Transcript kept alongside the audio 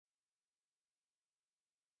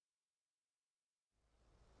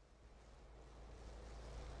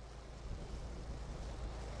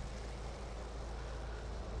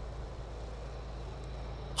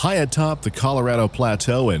High atop the Colorado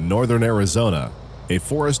Plateau in northern Arizona, a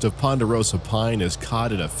forest of ponderosa pine is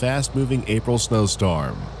caught in a fast-moving April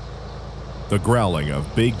snowstorm. The growling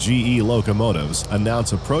of big GE locomotives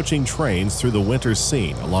announce approaching trains through the winter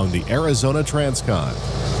scene along the Arizona Transcon.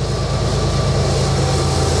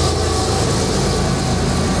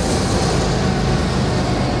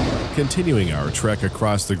 Continuing our trek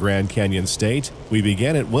across the Grand Canyon State, we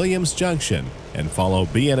begin at Williams Junction and follow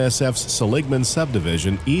BNSF's Seligman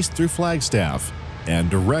Subdivision east through Flagstaff and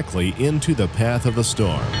directly into the path of the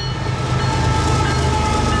storm.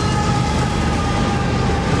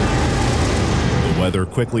 The weather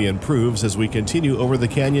quickly improves as we continue over the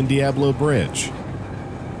Canyon Diablo Bridge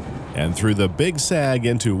and through the Big Sag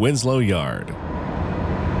into Winslow Yard.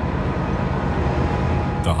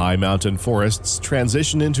 The high mountain forests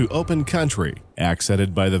transition into open country,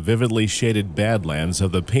 accented by the vividly shaded badlands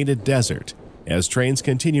of the Painted Desert, as trains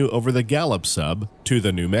continue over the Gallup Sub to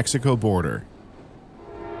the New Mexico border.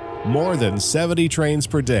 More than 70 trains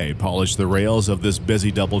per day polish the rails of this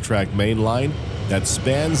busy double-track main line that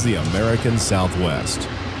spans the American Southwest.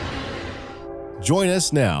 Join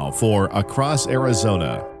us now for Across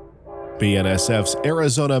Arizona, BNSF's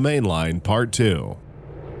Arizona Mainline Part 2.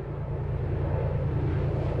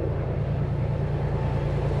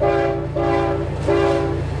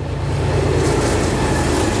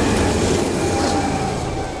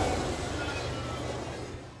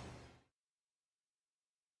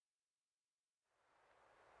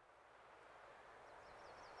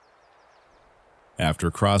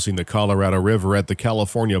 After crossing the Colorado River at the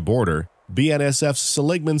California border, BNSF's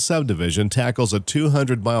Seligman Subdivision tackles a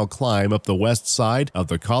 200-mile climb up the west side of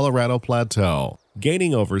the Colorado Plateau,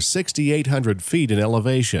 gaining over 6,800 feet in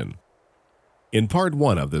elevation. In Part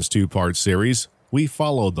 1 of this two-part series, we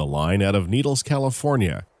followed the line out of Needles,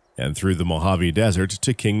 California, and through the Mojave Desert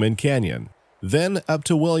to Kingman Canyon, then up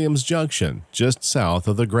to Williams Junction, just south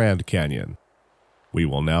of the Grand Canyon. We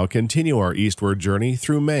will now continue our eastward journey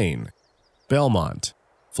through Maine, Belmont,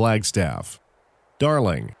 Flagstaff,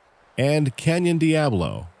 Darling, and Canyon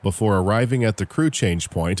Diablo before arriving at the crew change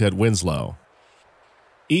point at Winslow.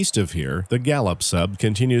 East of here, the Gallup Sub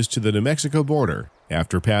continues to the New Mexico border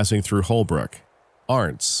after passing through Holbrook,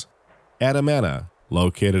 Arntz, Adamana,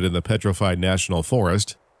 located in the Petrified National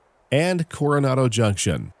Forest, and Coronado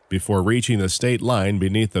Junction before reaching the state line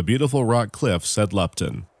beneath the beautiful rock cliffs at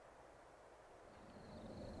Lupton.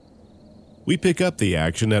 We pick up the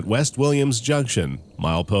action at West Williams Junction,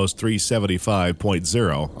 milepost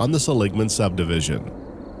 375.0 on the Seligman Subdivision.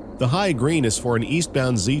 The high green is for an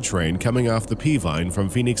eastbound Z train coming off the Peavine from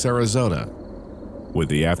Phoenix, Arizona. With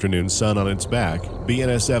the afternoon sun on its back,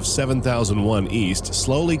 BNSF 7001 East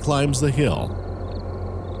slowly climbs the hill.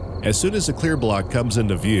 As soon as a clear block comes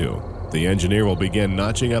into view, the engineer will begin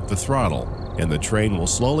notching up the throttle, and the train will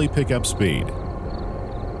slowly pick up speed.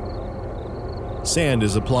 Sand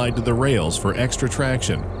is applied to the rails for extra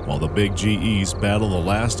traction, while the big GEs battle the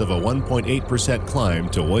last of a 1.8% climb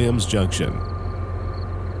to Williams Junction.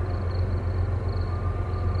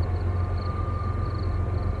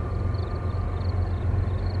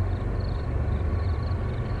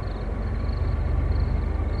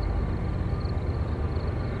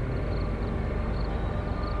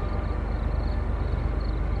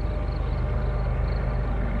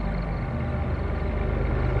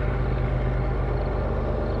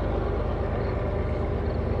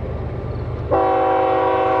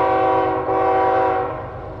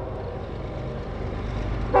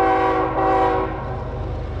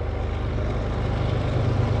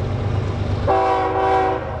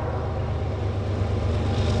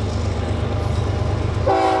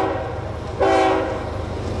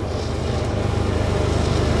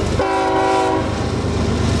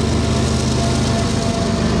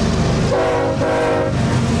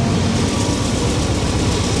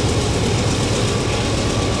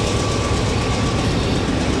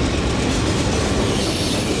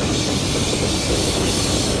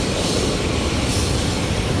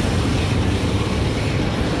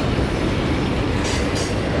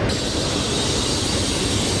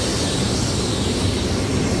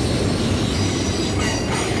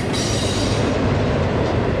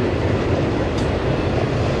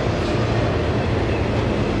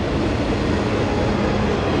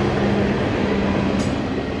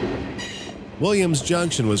 Williams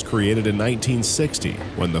Junction was created in 1960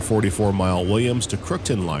 when the 44-mile Williams to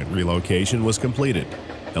Crookton line relocation was completed,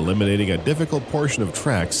 eliminating a difficult portion of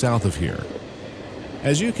track south of here.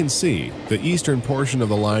 As you can see, the eastern portion of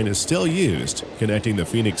the line is still used, connecting the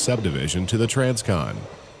Phoenix Subdivision to the Transcon.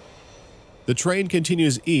 The train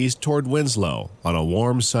continues east toward Winslow on a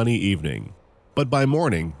warm, sunny evening, but by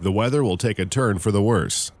morning, the weather will take a turn for the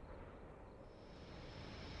worse.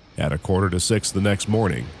 At 5:45 the next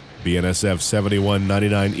morning, BNSF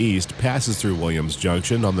 7199 East passes through Williams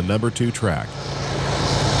Junction on the number 2 track.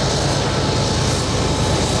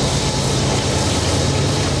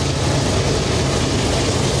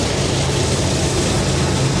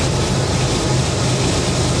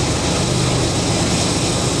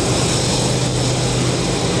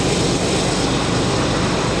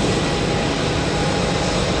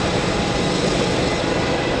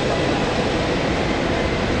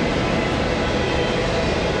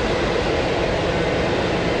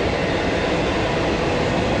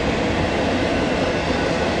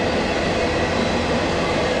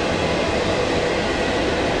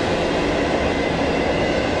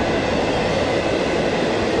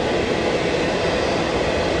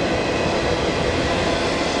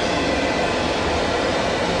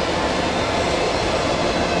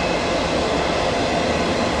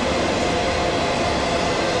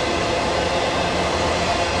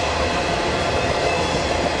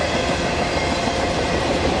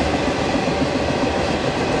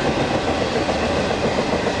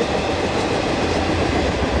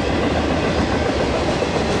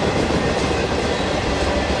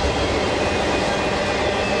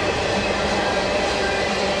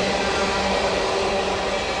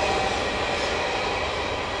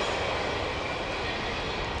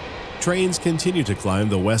 Trains continue to climb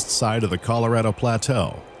the west side of the Colorado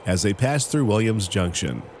Plateau as they pass through Williams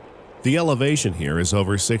Junction. The elevation here is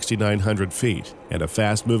over 6,900 feet, and a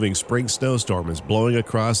fast-moving spring snowstorm is blowing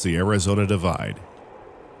across the Arizona Divide.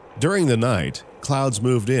 During the night, clouds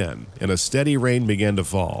moved in, and a steady rain began to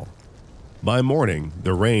fall. By morning,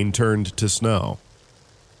 the rain turned to snow.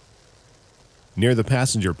 Near the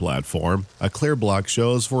passenger platform, a clear block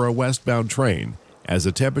shows for a westbound train as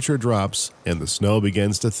the temperature drops and the snow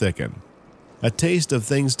begins to thicken. A taste of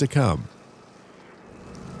things to come.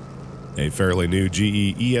 A fairly new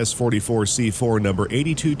GE ES44C4 number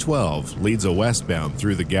 8212 leads a westbound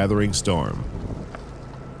through the gathering storm.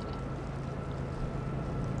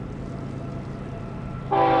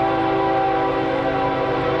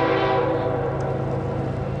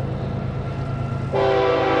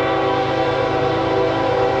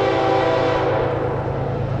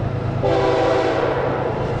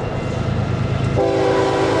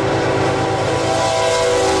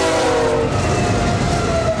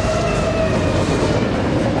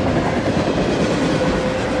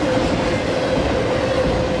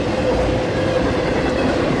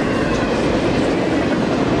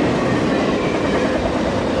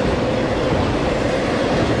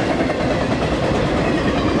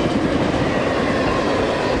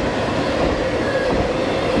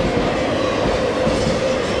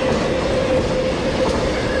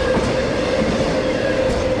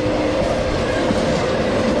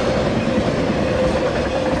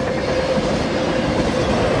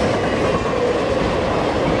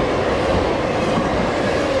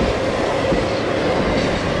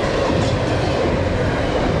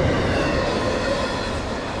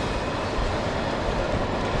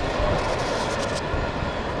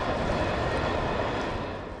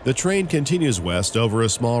 The train continues west over a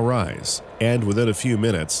small rise, and within a few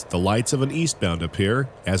minutes, the lights of an eastbound appear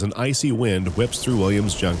as an icy wind whips through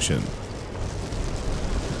Williams Junction.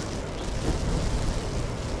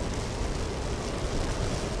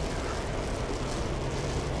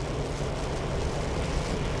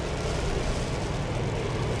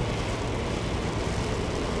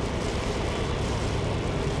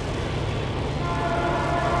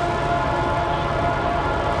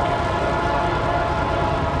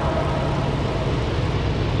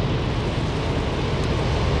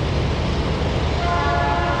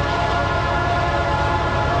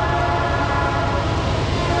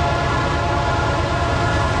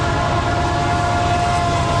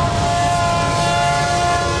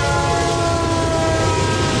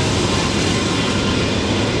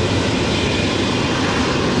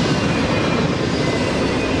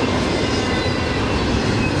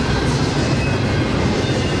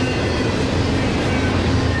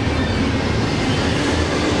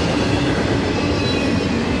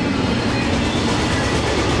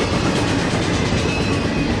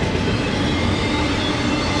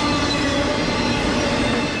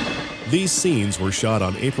 These scenes were shot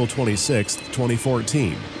on April 26,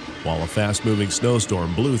 2014, while a fast-moving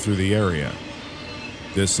snowstorm blew through the area.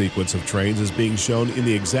 This sequence of trains is being shown in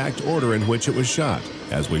the exact order in which it was shot,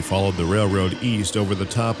 as we followed the railroad east over the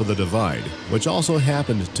top of the divide, which also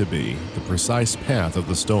happened to be the precise path of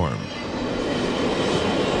the storm.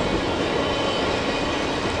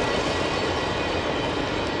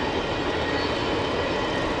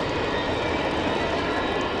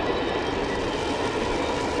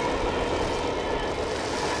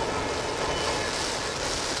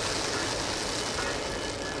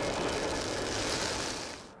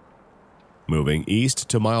 Moving east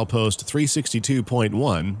to milepost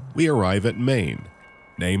 362.1, we arrive at Maine.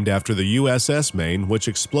 Named after the USS Maine, which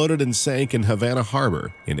exploded and sank in Havana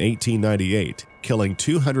Harbor in 1898, killing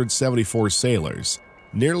 274 sailors,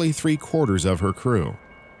 nearly 3/4 of her crew.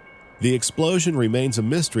 The explosion remains a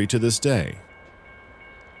mystery to this day.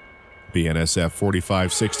 BNSF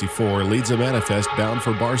 4564 leads a manifest bound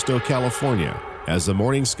for Barstow, California, as the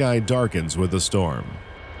morning sky darkens with the storm.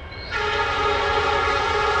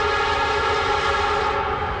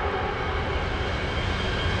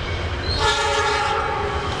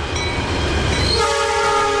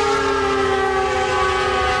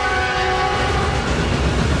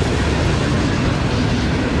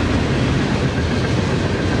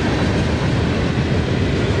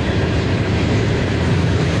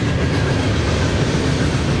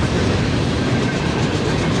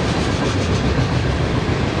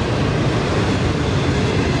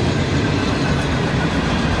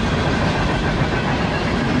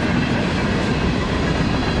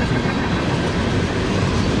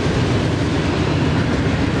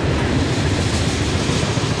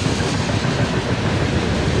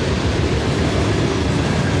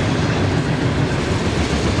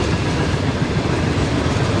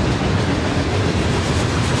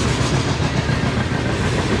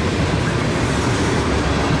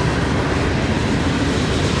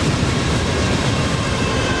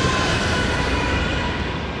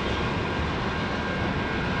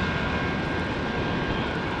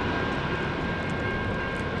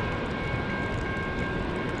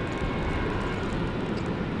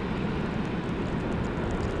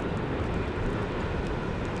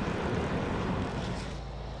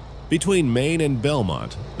 Between Maine and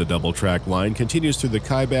Belmont, the double-track line continues through the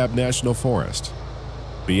Kaibab National Forest.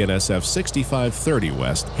 BNSF 6530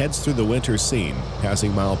 West heads through the winter scene,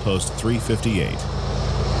 passing milepost 358.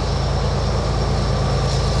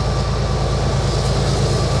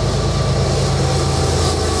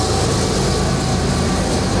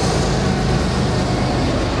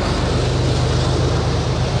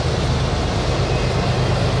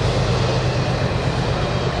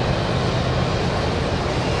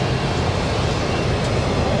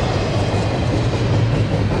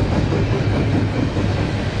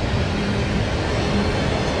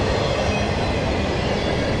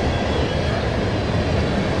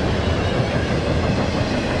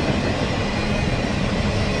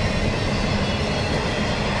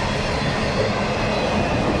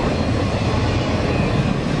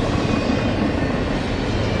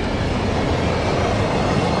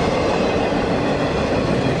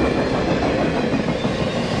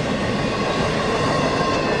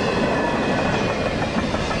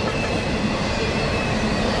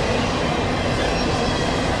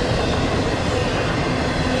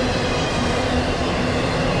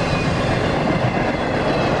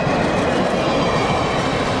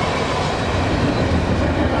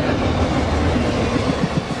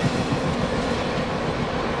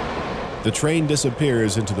 The train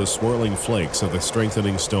disappears into the swirling flakes of the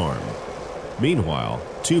strengthening storm. Meanwhile,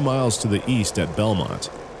 2 miles to the east at Belmont,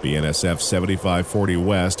 BNSF 7540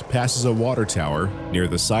 West passes a water tower near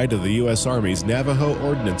the site of the U.S. Army's Navajo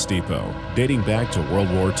Ordnance Depot, dating back to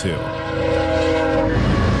World War II.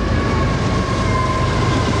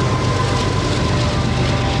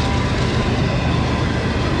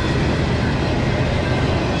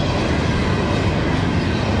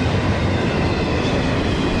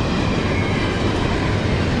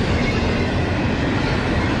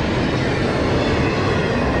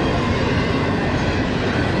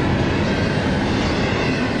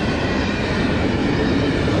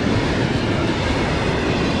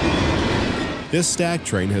 This stack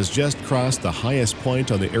train has just crossed the highest point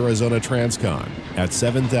on the Arizona Transcon at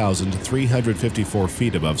 7,354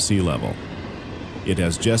 feet above sea level. It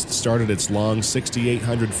has just started its long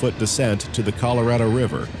 6,800-foot descent to the Colorado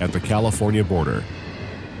River at the California border.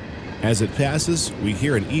 As it passes, we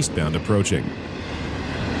hear an eastbound approaching.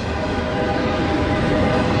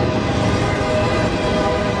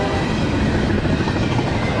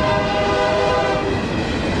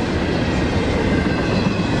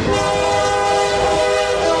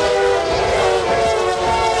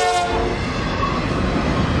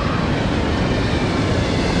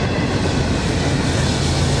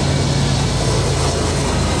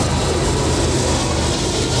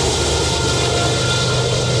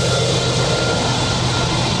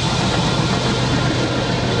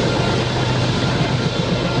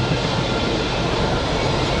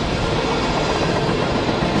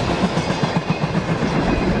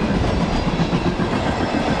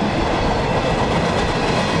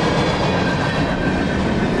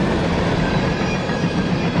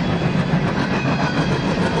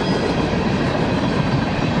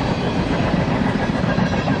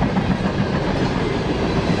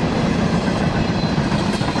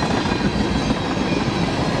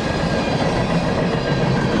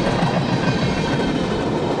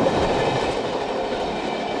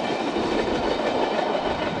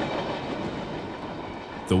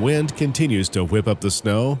 wind continues to whip up the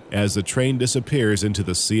snow as the train disappears into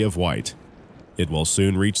the sea of white. It will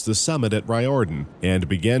soon reach the summit at Riordan and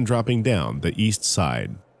begin dropping down the east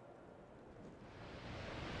side.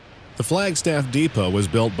 The Flagstaff Depot was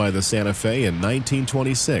built by the Santa Fe in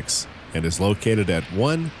 1926 and is located at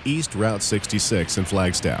 1 East Route 66 in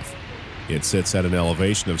Flagstaff. It sits at an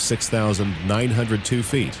elevation of 6,902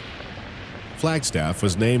 feet. Flagstaff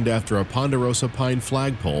was named after a ponderosa pine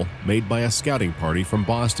flagpole made by a scouting party from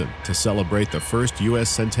Boston to celebrate the first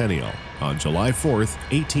U.S. centennial on July 4,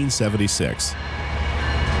 1876.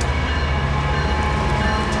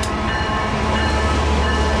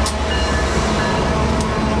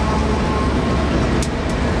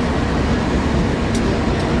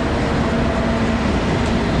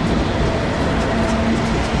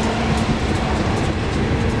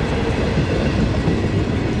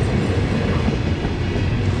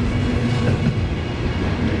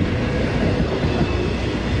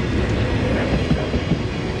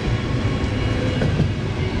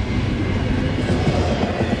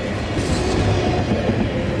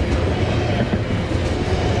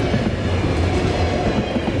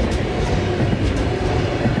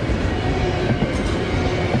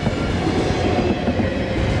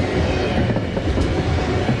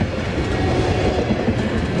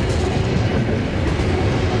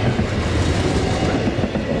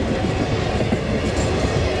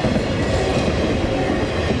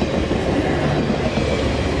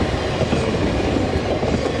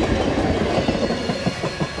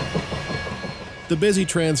 The busy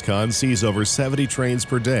Transcon sees over 70 trains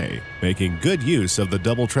per day, making good use of the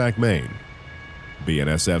double-track main.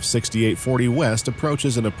 BNSF 6840 West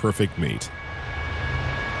approaches in a perfect meet.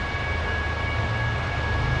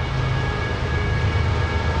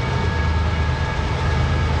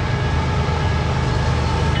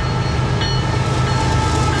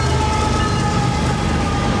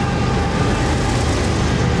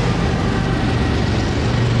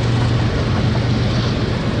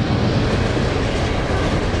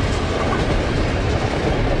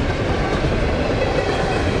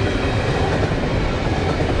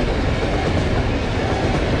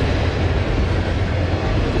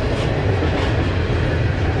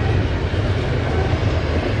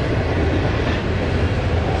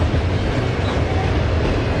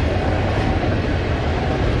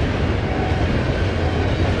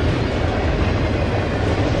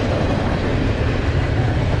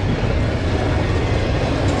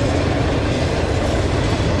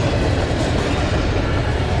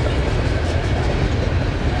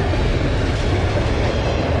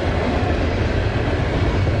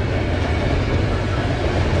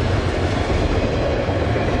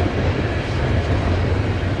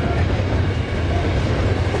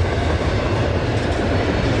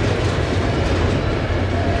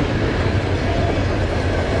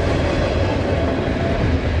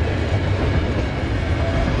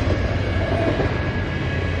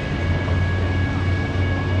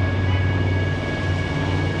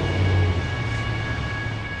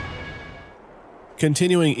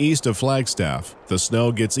 Continuing east of Flagstaff, the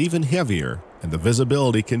snow gets even heavier and the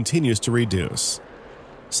visibility continues to reduce.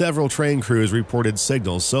 Several train crews reported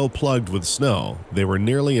signals so plugged with snow they were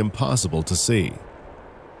nearly impossible to see.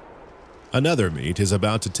 Another meet is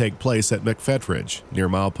about to take place at McFetridge, near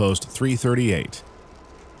milepost 338.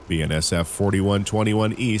 BNSF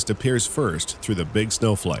 4121 East appears first through the big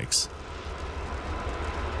snowflakes.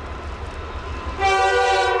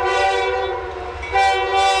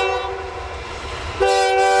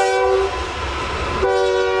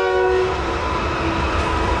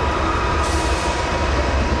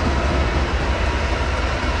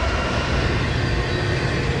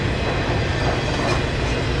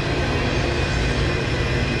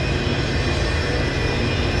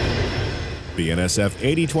 BNSF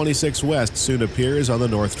 8026 West soon appears on the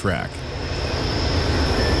north track.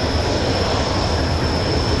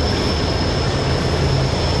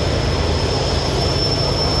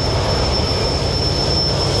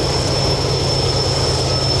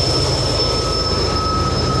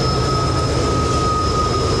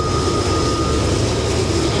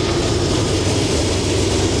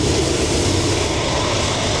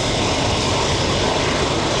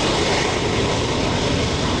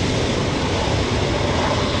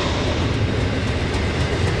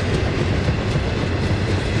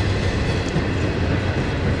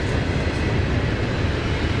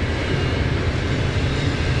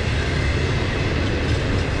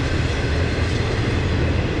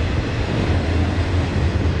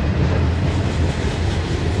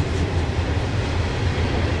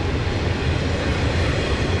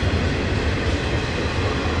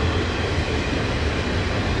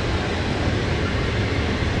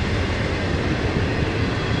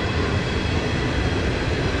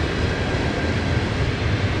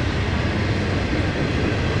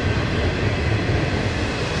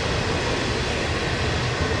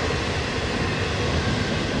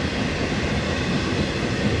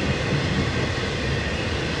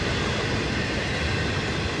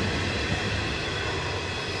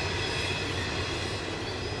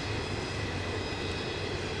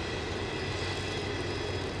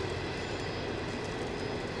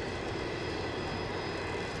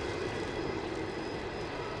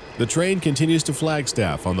 The train continues to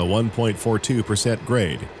Flagstaff on the 1.42%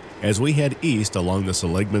 grade as we head east along the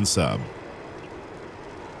Seligman Sub.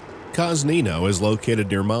 Cosnino is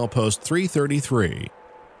located near milepost 333.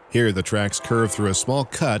 Here the tracks curve through a small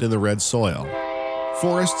cut in the red soil.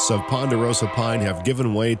 Forests of ponderosa pine have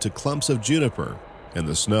given way to clumps of juniper, and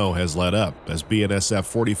the snow has let up as BNSF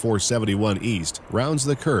 4471 East rounds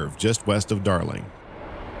the curve just west of Darling.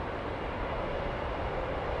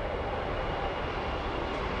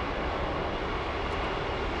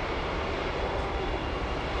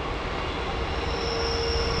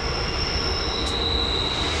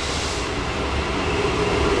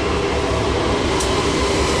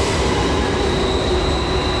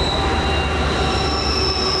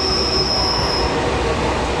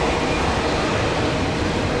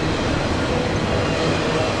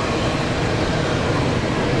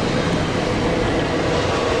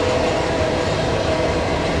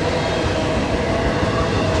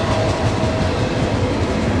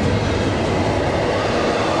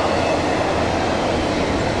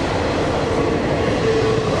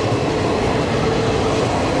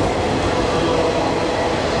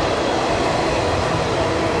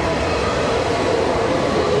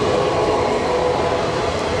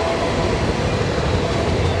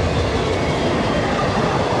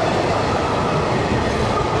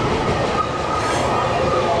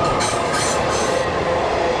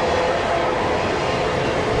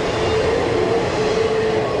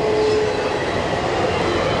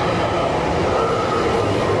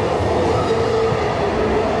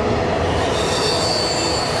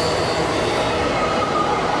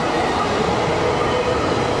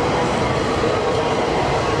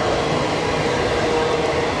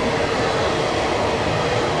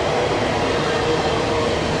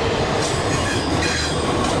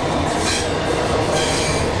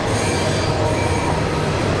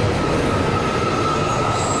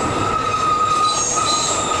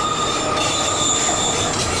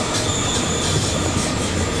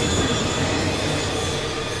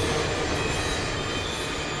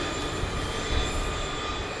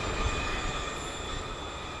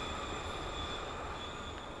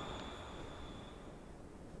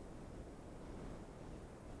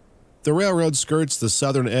 The railroad skirts the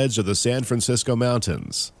southern edge of the San Francisco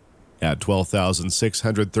Mountains. At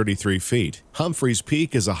 12,633 feet, Humphreys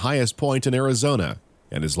Peak is the highest point in Arizona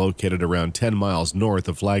and is located around 10 miles north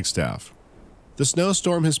of Flagstaff. The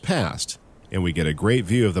snowstorm has passed, and we get a great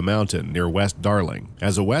view of the mountain near West Darling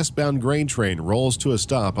as a westbound grain train rolls to a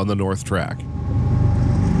stop on the north track.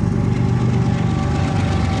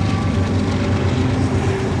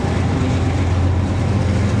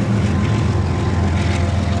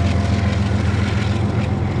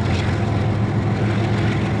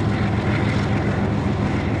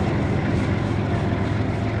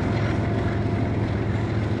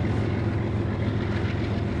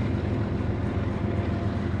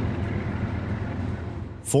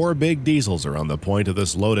 Four big diesels are on the point of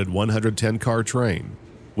this loaded 110-car train,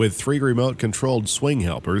 with 3 remote-controlled swing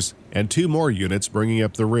helpers and 2 more units bringing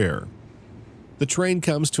up the rear. The train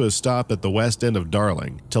comes to a stop at the west end of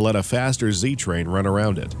Darling to let a faster Z train run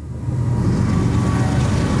around it.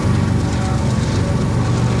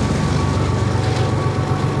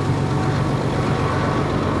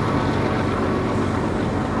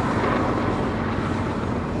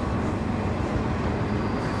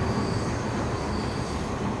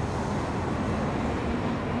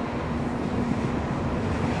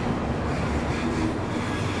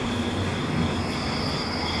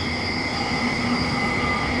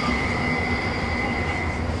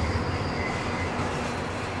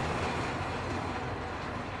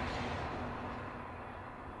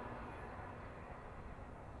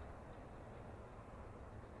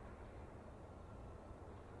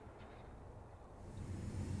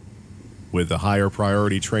 With the higher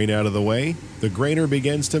priority train out of the way, the grainer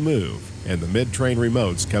begins to move, and the mid-train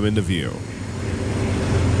remotes come into view.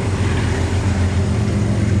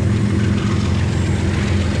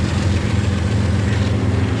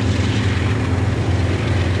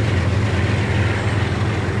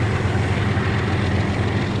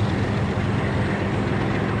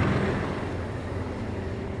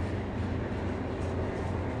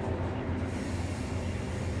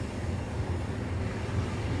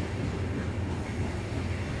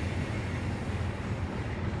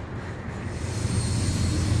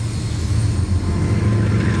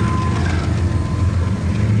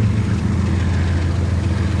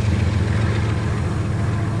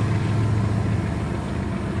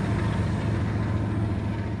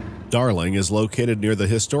 Darling is located near the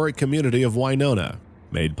historic community of Winona,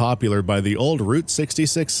 made popular by the old Route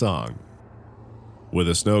 66 song. With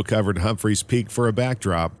a snow-covered Humphreys Peak for a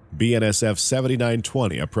backdrop, BNSF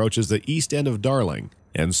 7920 approaches the east end of Darling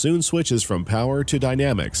and soon switches from power to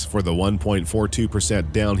dynamics for the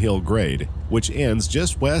 1.42% downhill grade, which ends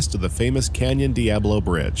just west of the famous Canyon Diablo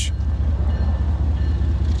Bridge.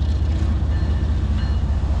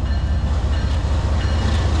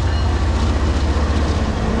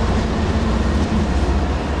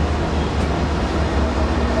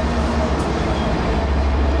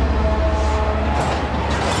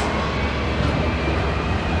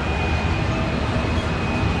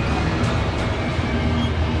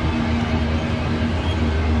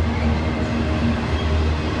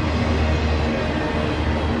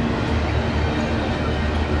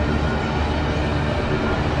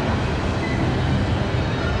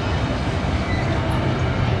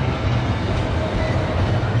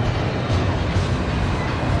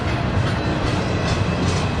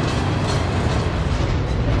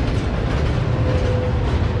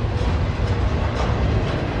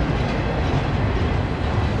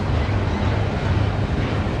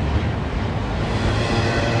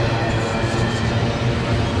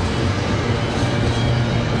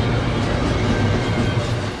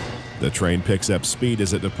 The train picks up speed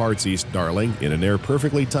as it departs East Darling in a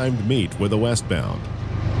near-perfectly timed meet with a westbound.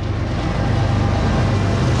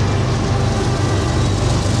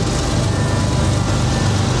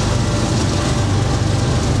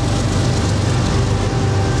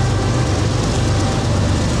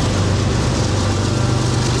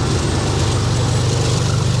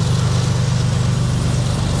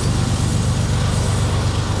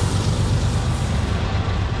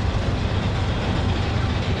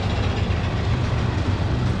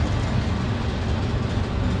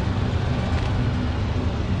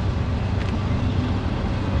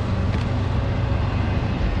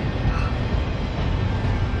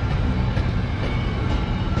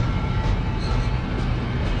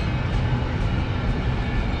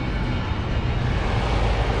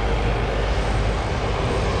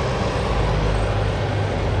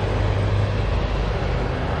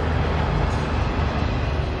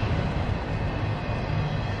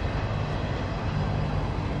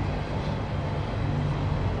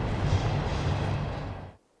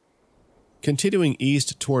 Continuing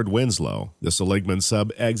east toward Winslow, the Seligman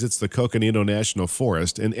Sub exits the Coconino National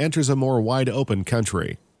Forest and enters a more wide-open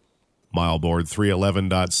country. Mileboard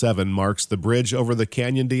 311.7 marks the bridge over the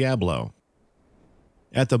Canyon Diablo.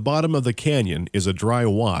 At the bottom of the canyon is a dry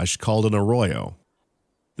wash called an arroyo.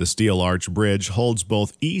 The steel arch bridge holds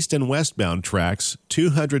both east and westbound tracks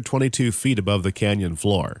 222 feet above the canyon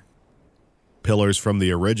floor. Pillars from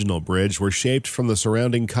the original bridge were shaped from the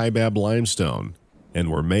surrounding Kaibab limestone and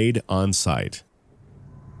were made on site.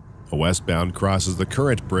 A westbound crosses the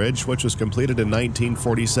current bridge, which was completed in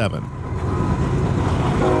 1947.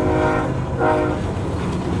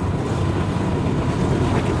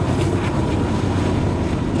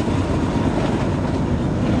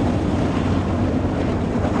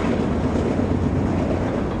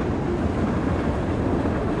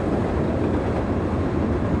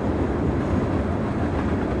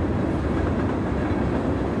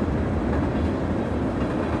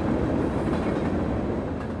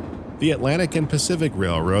 The Atlantic and Pacific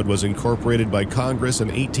Railroad was incorporated by Congress in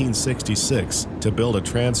 1866 to build a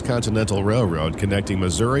transcontinental railroad connecting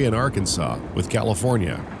Missouri and Arkansas with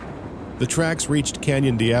California. The tracks reached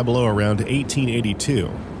Canyon Diablo around 1882,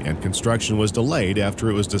 and construction was delayed after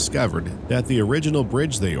it was discovered that the original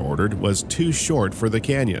bridge they ordered was too short for the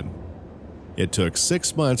canyon. It took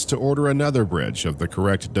 6 months to order another bridge of the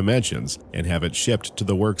correct dimensions and have it shipped to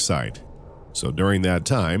the work site. So during that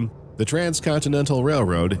time, the Transcontinental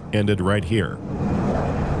Railroad ended right here.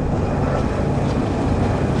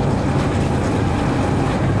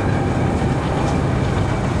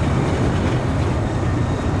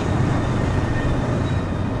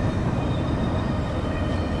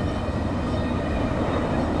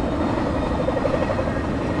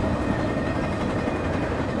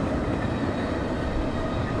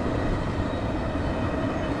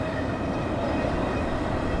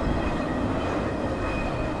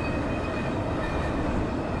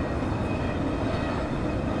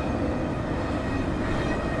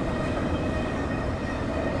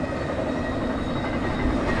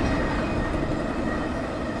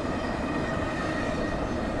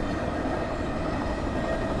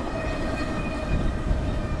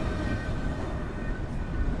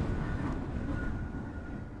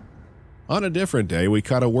 On a different day, we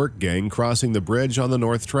caught a work gang crossing the bridge on the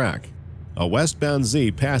north track. A westbound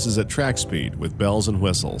Z passes at track speed with bells and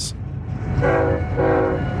whistles.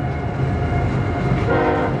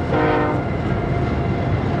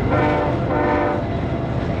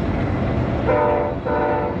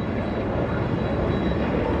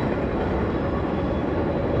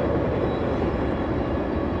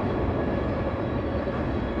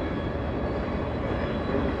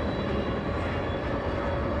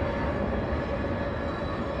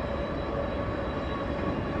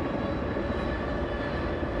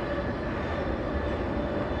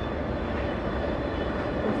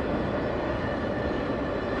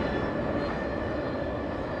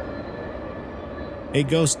 A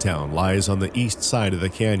ghost town lies on the east side of the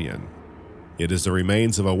canyon. It is the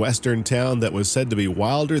remains of a western town that was said to be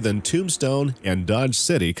wilder than Tombstone and Dodge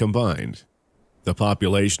City combined. The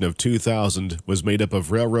population of 2,000 was made up of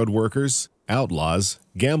railroad workers, outlaws,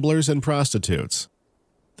 gamblers, and prostitutes.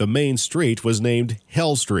 The main street was named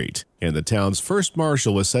Hell Street, and the town's first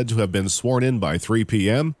marshal was said to have been sworn in by 3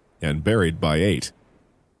 p.m. and buried by 8.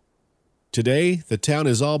 Today, the town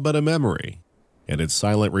is all but a memory, and its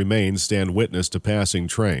silent remains stand witness to passing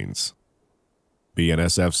trains.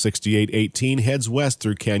 BNSF 6818 heads west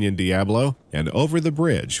through Canyon Diablo and over the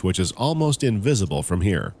bridge, which is almost invisible from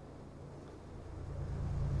here.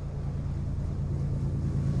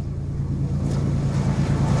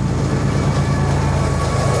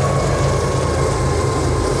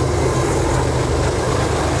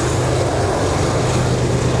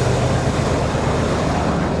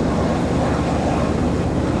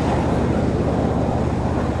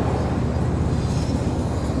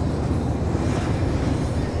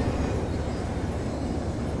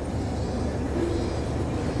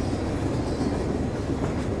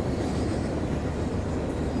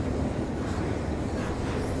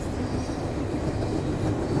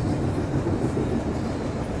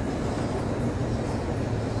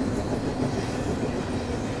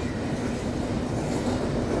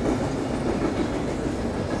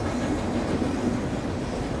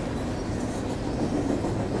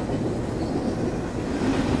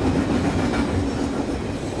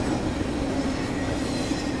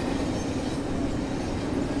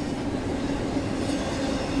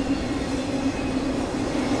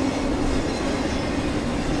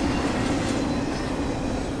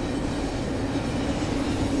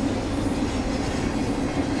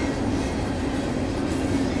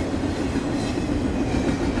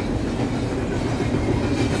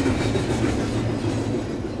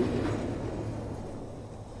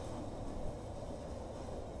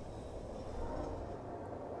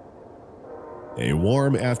 A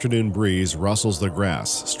warm afternoon breeze rustles the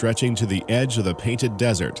grass, stretching to the edge of the painted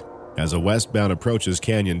desert as a westbound approaches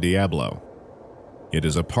Canyon Diablo. It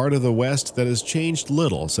is a part of the West that has changed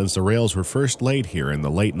little since the rails were first laid here in the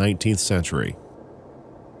late 19th century.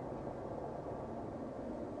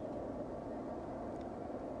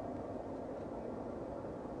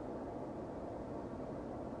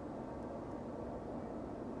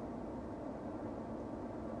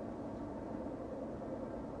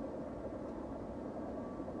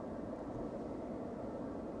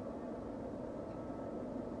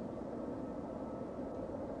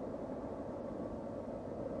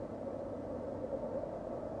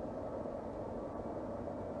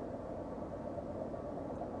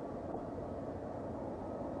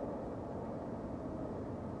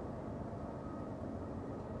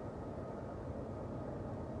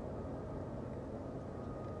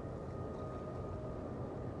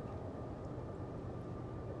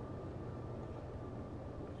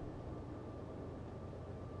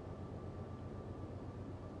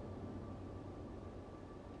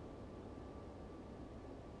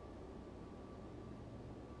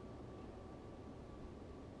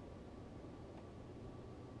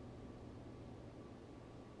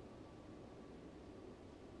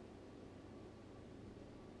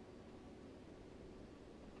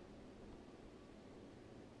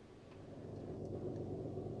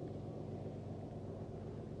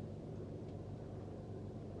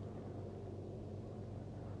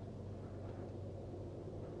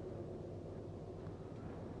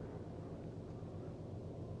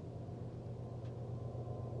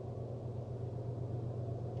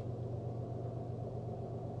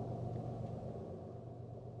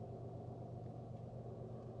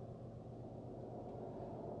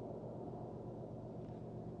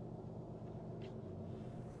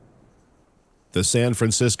 The San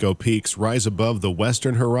Francisco peaks rise above the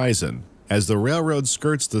western horizon as the railroad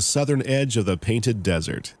skirts the southern edge of the painted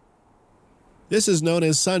desert. This is known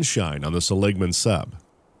as sunshine on the Seligman Sub.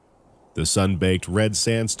 The sun-baked red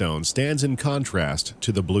sandstone stands in contrast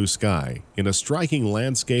to the blue sky in a striking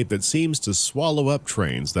landscape that seems to swallow up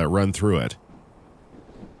trains that run through it.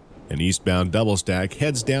 An eastbound double stack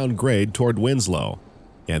heads down grade toward Winslow,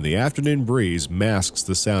 and the afternoon breeze masks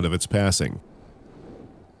the sound of its passing.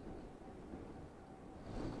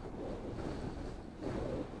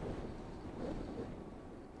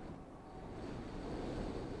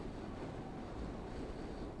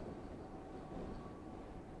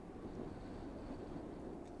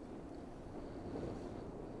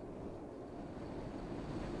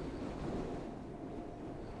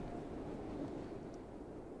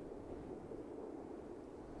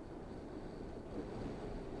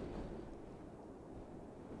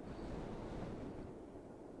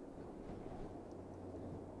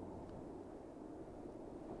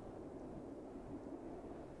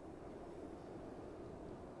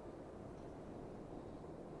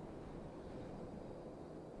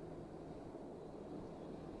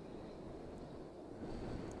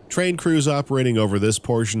 Train crews operating over this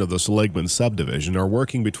portion of the Seligman subdivision are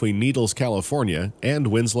working between Needles, California and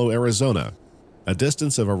Winslow, Arizona, a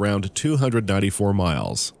distance of around 294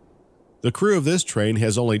 miles. The crew of this train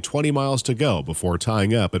has only 20 miles to go before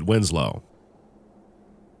tying up at Winslow.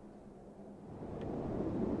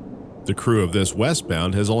 The crew of this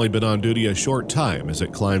westbound has only been on duty a short time as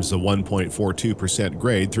it climbs the 1.42%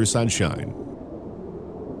 grade through sunshine.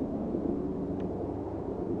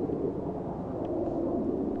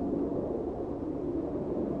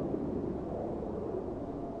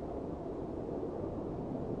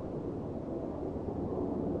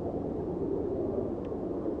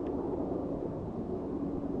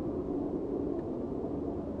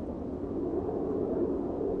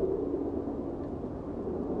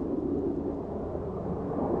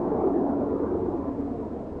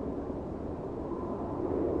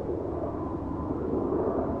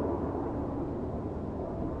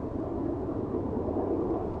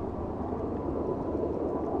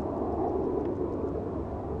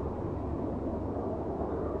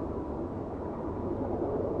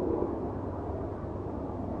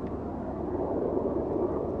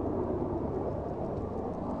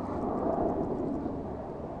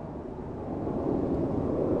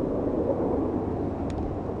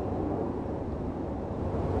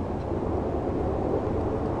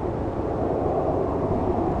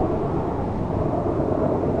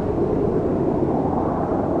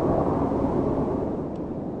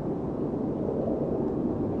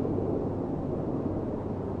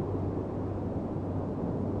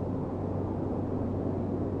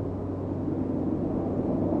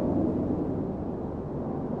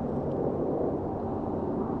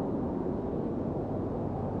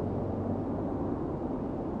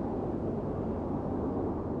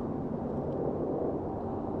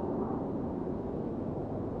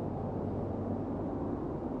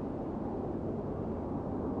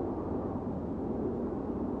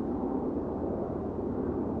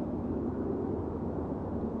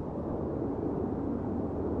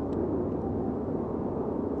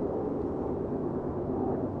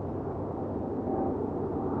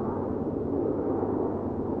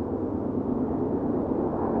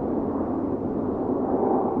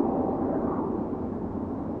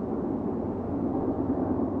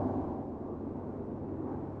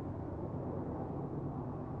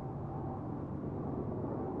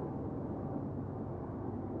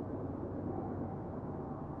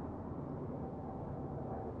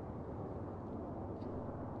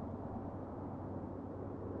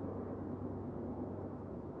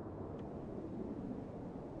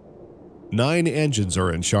 Nine engines are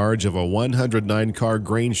in charge of a 109-car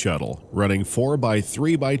grain shuttle running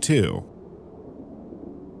 4x3x2.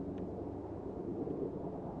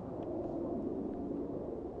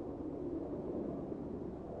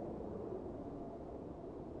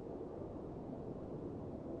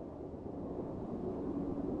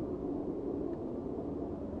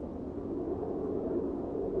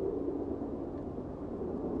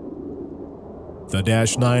 The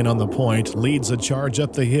Dash 9 on the point leads a charge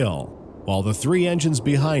up the hill, while the three engines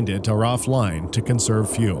behind it are offline to conserve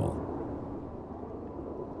fuel.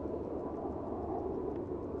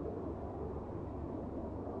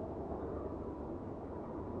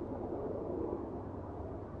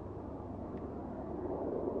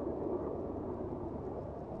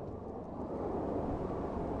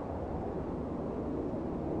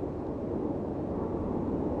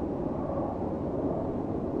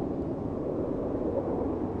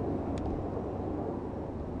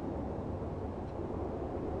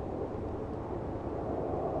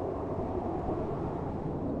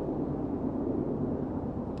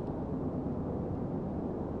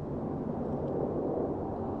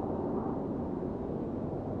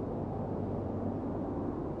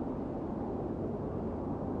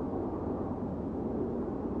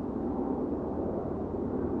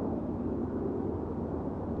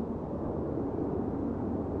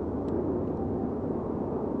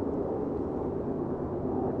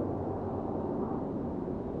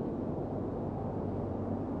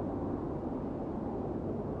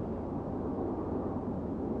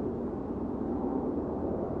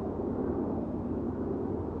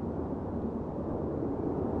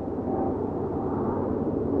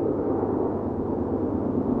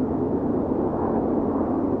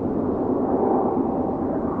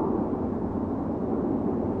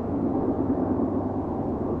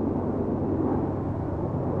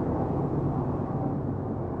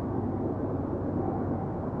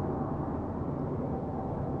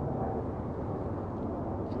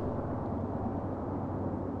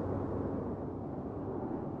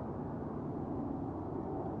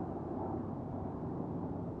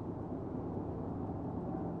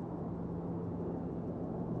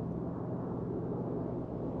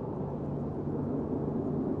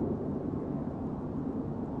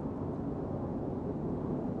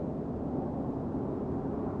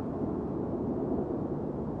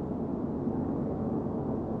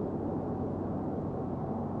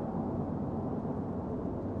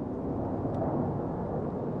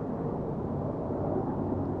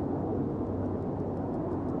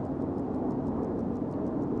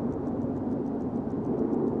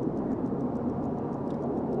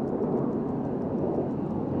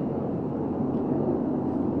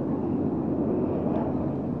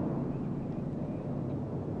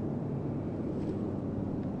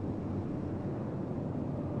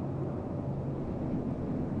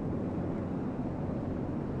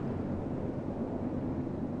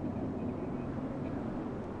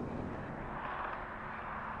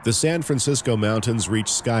 The San Francisco Mountains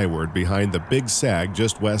reach skyward behind the Big Sag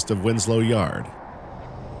just west of Winslow Yard.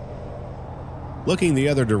 Looking the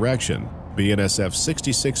other direction, BNSF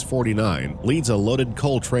 6649 leads a loaded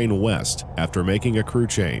coal train west after making a crew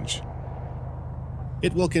change.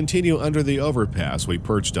 It will continue under the overpass we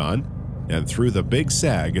perched on and through the Big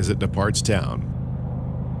Sag as it departs town.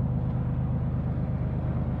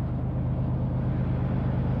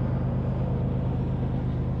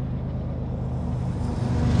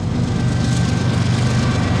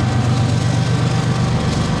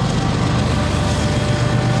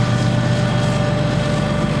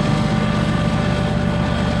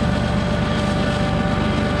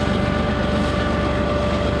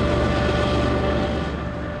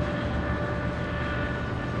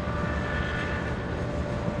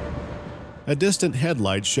 A distant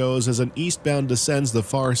headlight shows as an eastbound descends the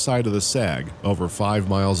far side of the sag, over 5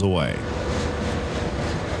 miles away.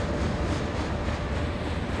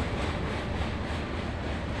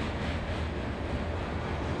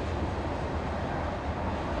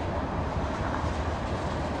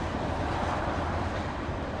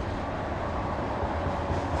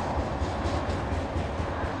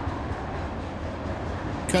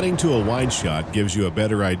 Cutting to a wide shot gives you a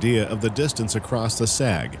better idea of the distance across the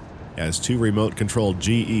sag, as 2 remote-controlled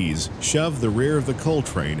GEs shove the rear of the coal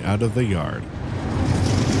train out of the yard.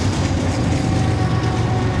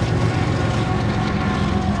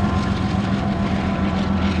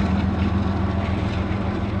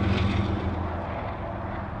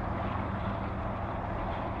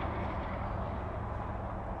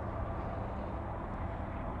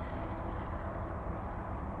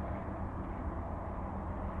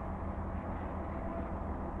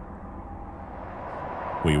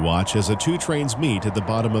 We watch as the 2 trains meet at the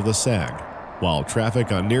bottom of the sag, while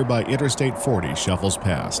traffic on nearby Interstate 40 shuffles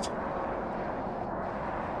past.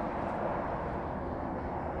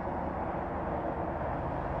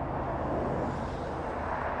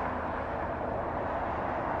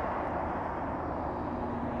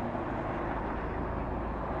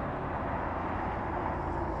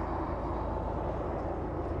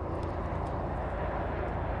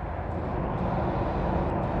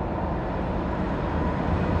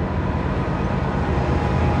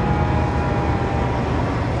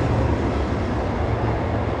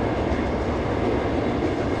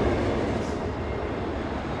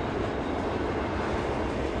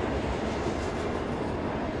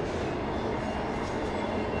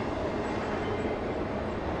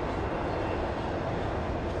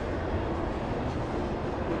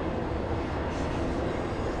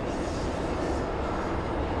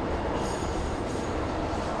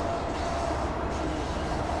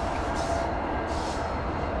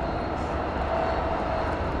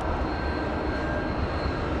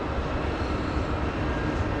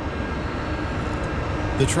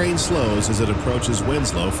 The train slows as it approaches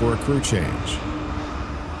Winslow for a crew change.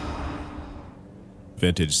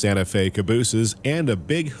 Vintage Santa Fe cabooses and a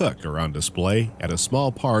big hook are on display at a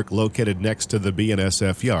small park located next to the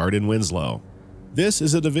BNSF yard in Winslow. This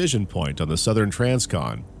is a division point on the Southern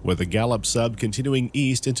Transcon, with the Gallup Sub continuing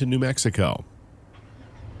east into New Mexico.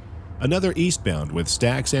 Another eastbound with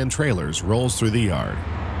stacks and trailers rolls through the yard.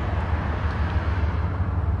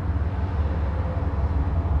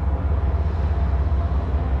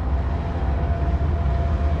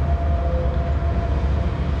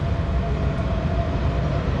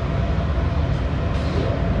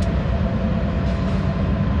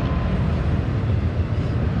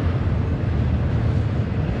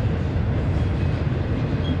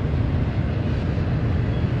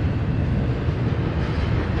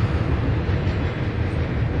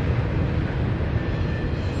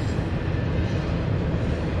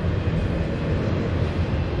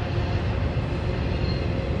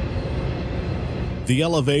 The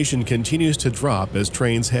elevation continues to drop as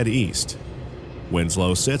trains head east.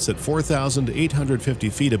 Winslow sits at 4,850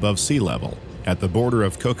 feet above sea level, at the border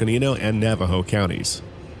of Coconino and Navajo counties.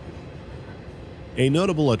 A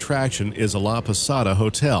notable attraction is a La Posada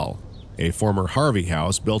Hotel, a former Harvey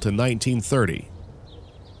house built in 1930.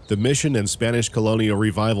 The Mission and Spanish Colonial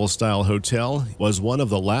Revival-style hotel was one of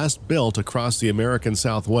the last built across the American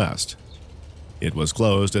Southwest. It was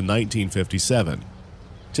closed in 1957.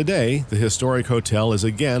 Today, the historic hotel is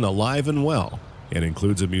again alive and well and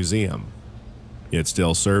includes a museum. It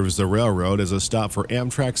still serves the railroad as a stop for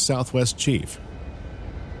Amtrak's Southwest Chief.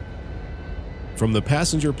 From the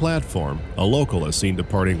passenger platform, a local is seen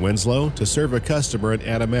departing Winslow to serve a customer at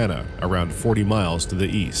Adamana, around 40 miles to the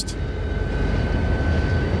east.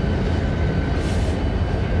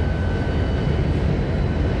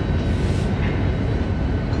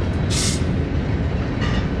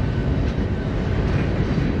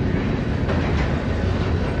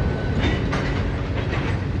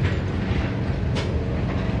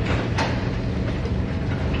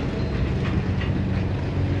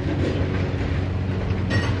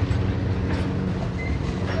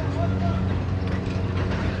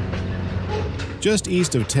 Just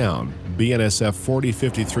east of town, BNSF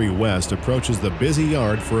 4053 West approaches the busy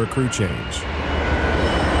yard for a crew change.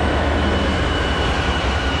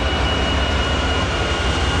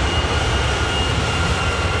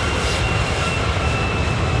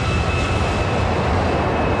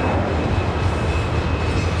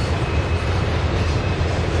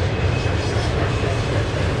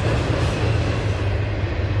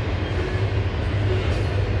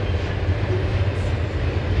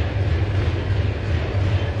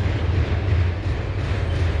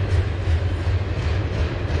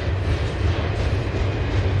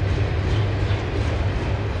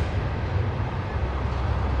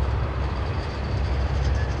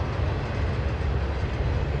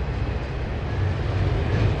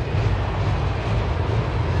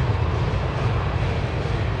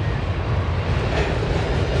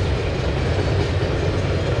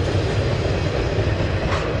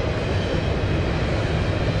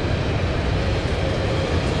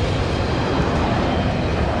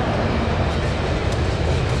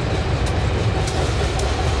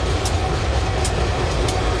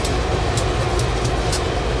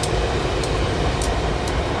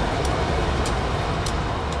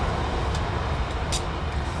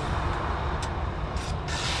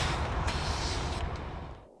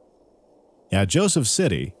 At Joseph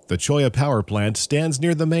City, the Cholla power plant stands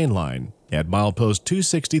near the main line at milepost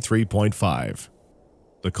 263.5.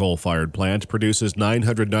 The coal-fired plant produces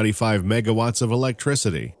 995 megawatts of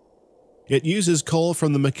electricity. It uses coal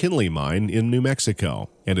from the McKinley mine in New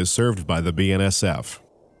Mexico and is served by the BNSF.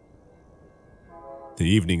 The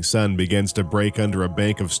evening sun begins to break under a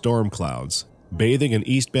bank of storm clouds, bathing an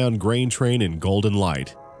eastbound grain train in golden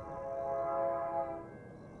light.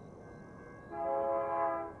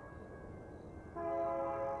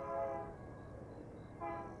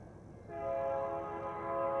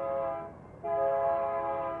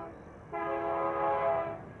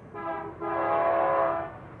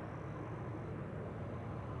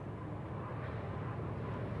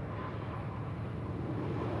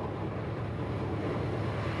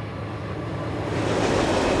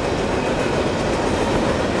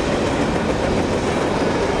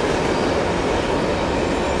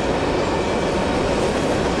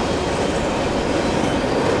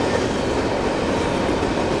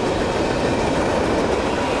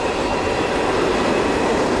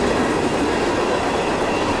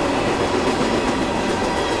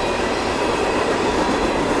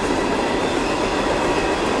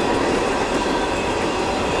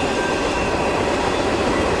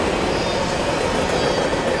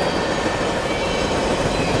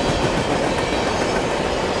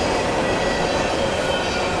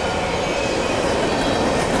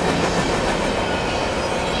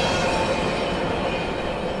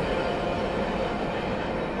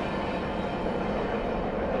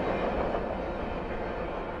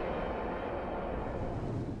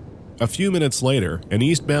 A few minutes later, an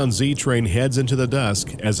eastbound Z train heads into the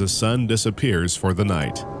dusk as the sun disappears for the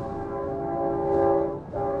night.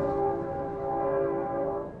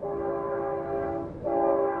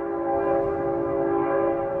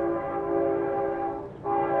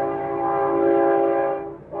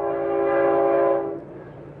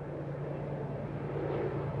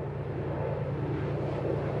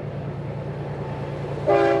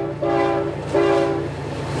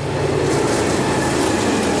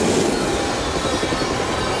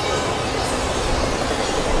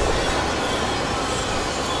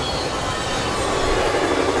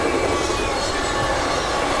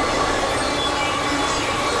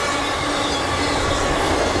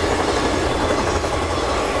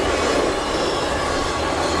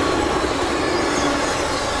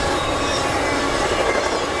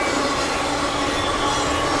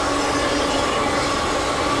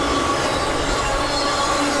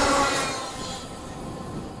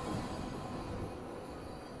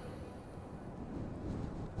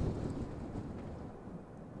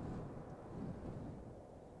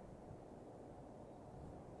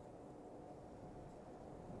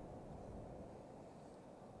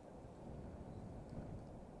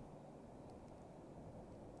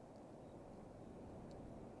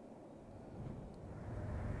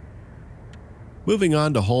 Moving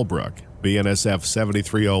on to Holbrook, BNSF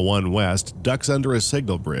 7301 West ducks under a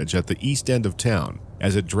signal bridge at the east end of town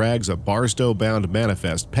as it drags a Barstow-bound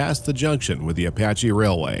manifest past the junction with the Apache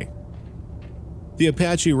Railway. The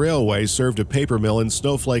Apache Railway served a paper mill in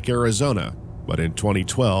Snowflake, Arizona, but in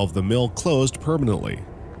 2012 the mill closed permanently,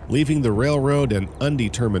 leaving the railroad an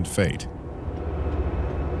undetermined fate.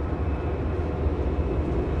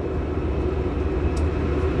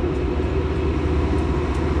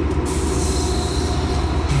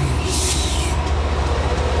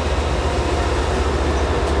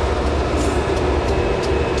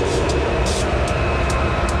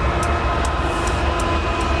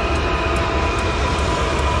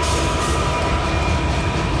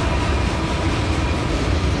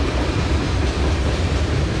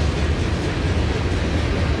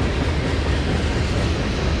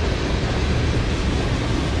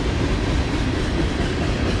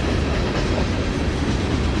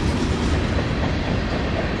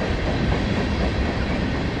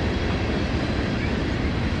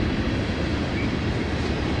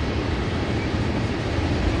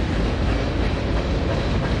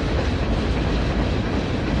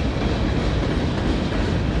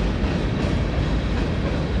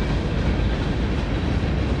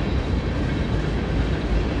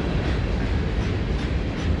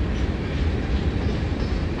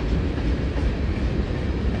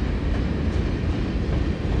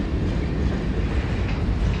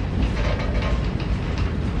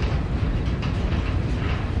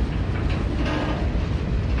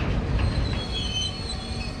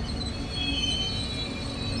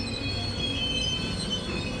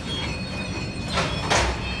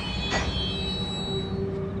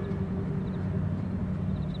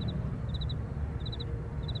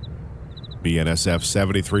 BNSF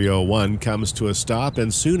 7301 comes to a stop,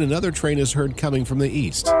 and soon another train is heard coming from the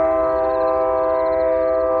east.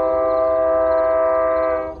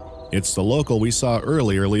 It's the local we saw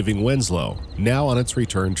earlier leaving Winslow, now on its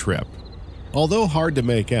return trip. Although hard to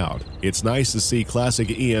make out, it's nice to see classic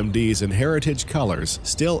EMDs in heritage colors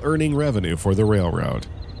still earning revenue for the railroad.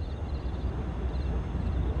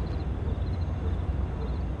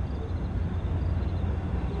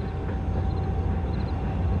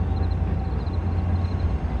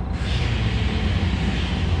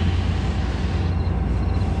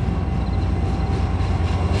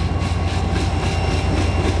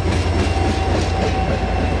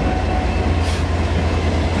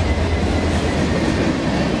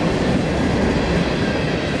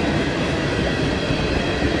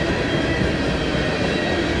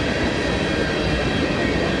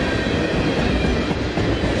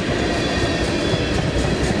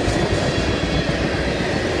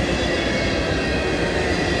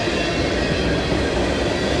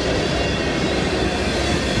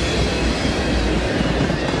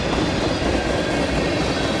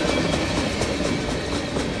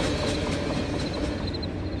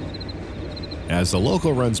 As the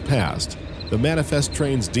local runs past, the manifest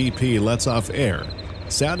train's DP lets off air,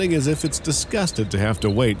 sounding as if it's disgusted to have to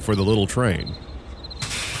wait for the little train.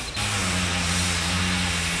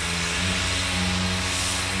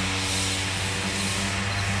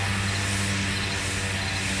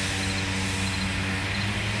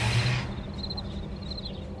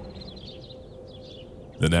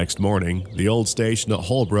 The next morning, the old station at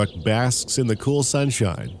Holbrook basks in the cool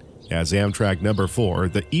sunshine as Amtrak number 4,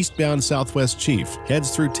 the eastbound Southwest Chief,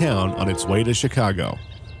 heads through town on its way to Chicago.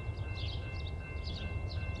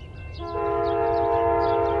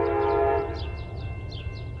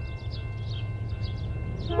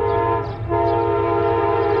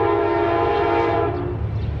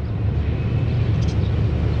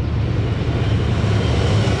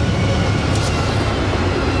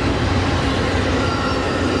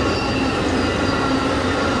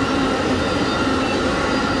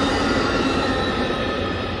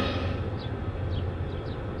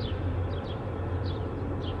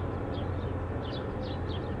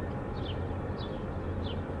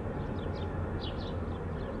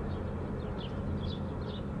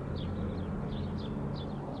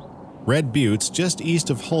 Red buttes just east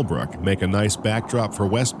of Holbrook make a nice backdrop for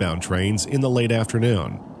westbound trains in the late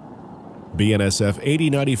afternoon. BNSF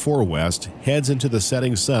 8094 West heads into the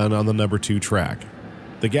setting sun on the number 2 track.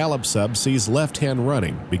 The Gallup Sub sees left-hand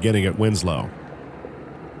running beginning at Winslow.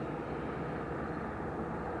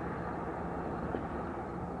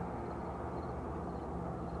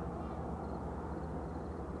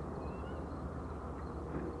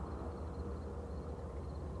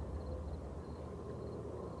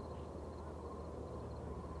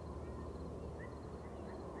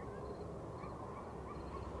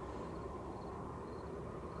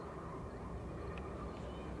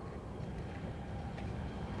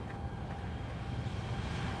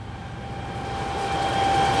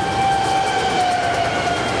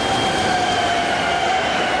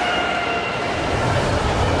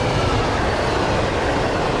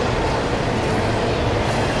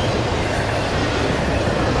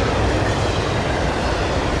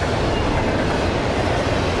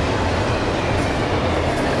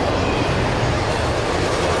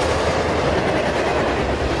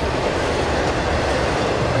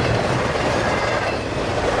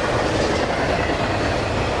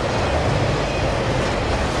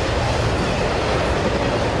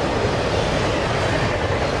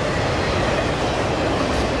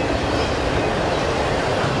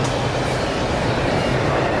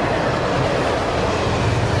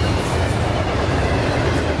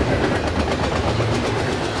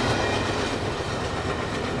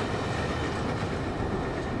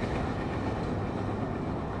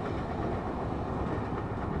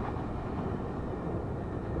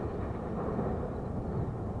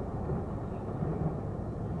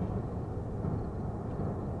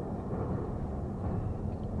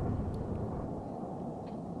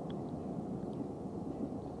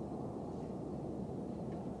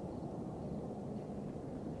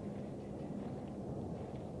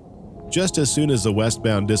 Just as soon as the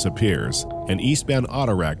westbound disappears, an eastbound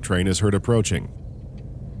autorack train is heard approaching.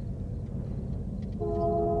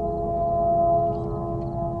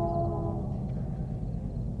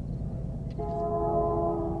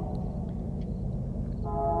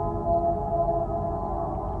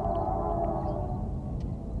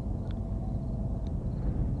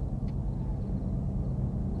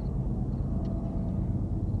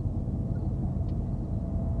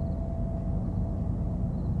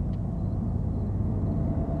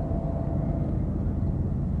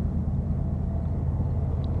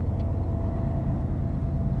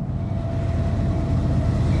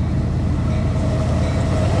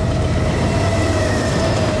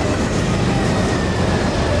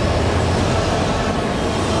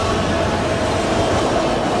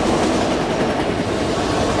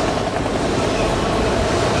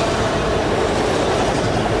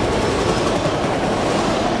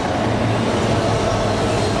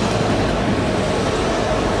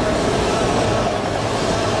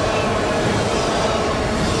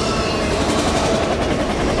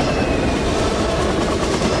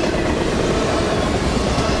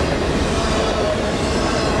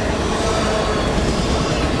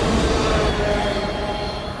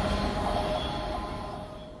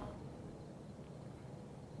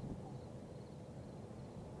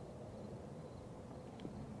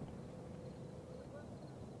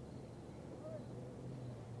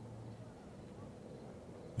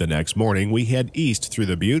 The next morning, we head east through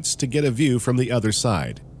the buttes to get a view from the other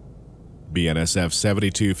side. BNSF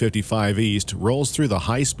 7255 East rolls through the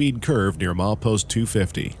high-speed curve near milepost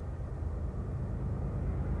 250.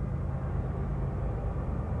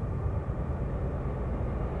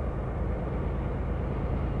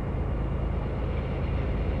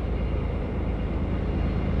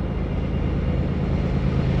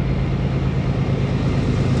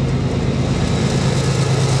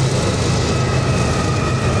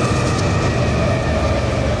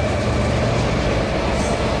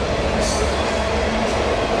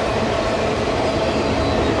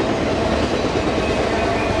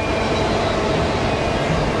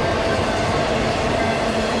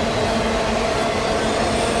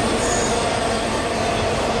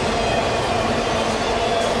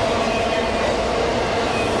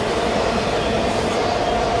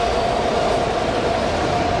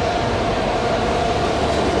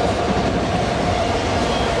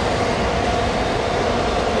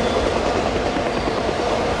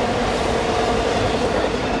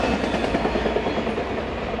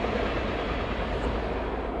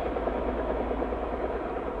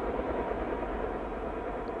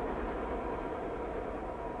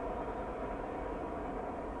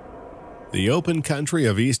 The open country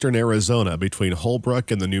of eastern Arizona between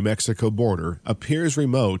Holbrook and the New Mexico border appears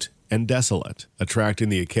remote and desolate, attracting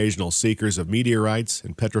the occasional seekers of meteorites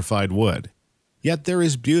and petrified wood. Yet there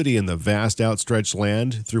is beauty in the vast outstretched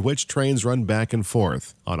land through which trains run back and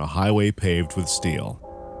forth on a highway paved with steel.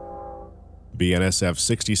 BNSF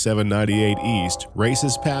 6798 East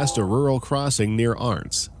races past a rural crossing near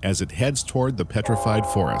Arntz as it heads toward the petrified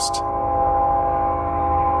forest.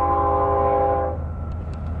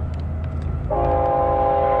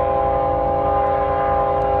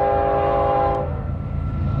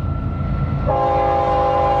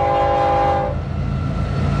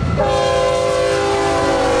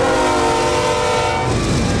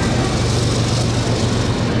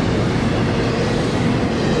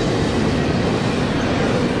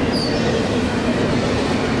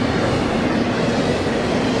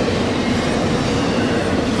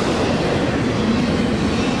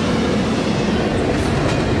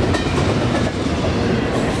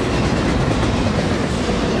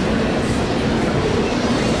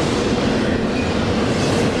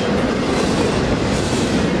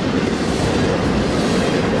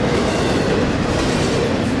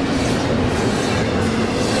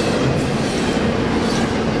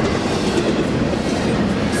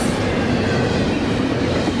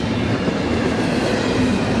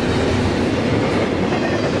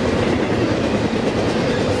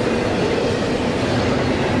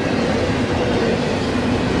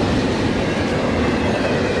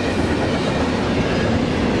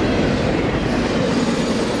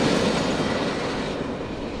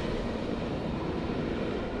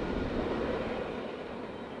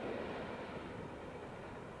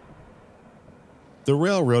 The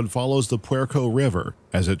railroad follows the Puerco River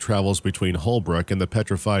as it travels between Holbrook and the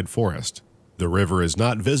petrified forest. The river is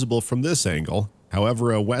not visible from this angle,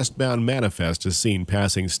 however a westbound manifest is seen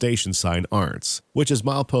passing station sign Arntz, which is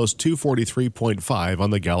milepost 243.5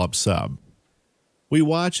 on the Gallup Sub. We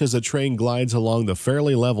watch as the train glides along the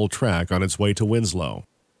fairly level track on its way to Winslow.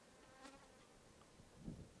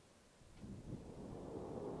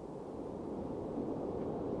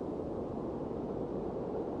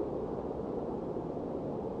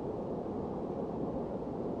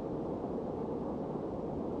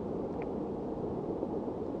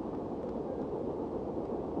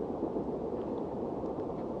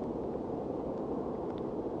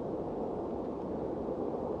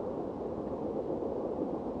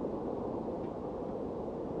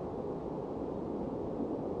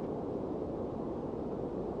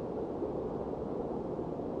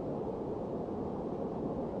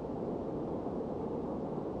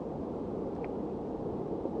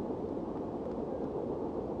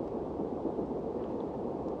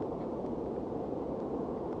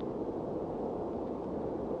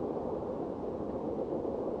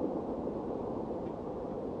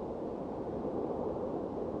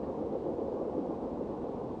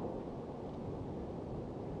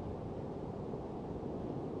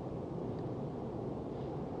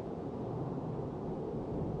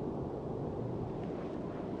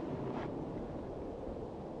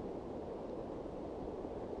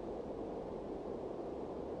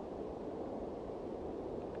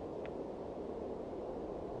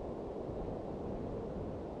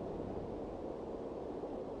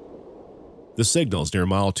 The signals near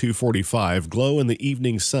mile 245 glow in the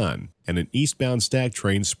evening sun, and an eastbound stack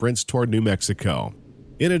train sprints toward New Mexico.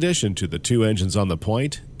 In addition to the 2 engines on the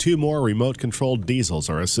point, 2 more remote-controlled diesels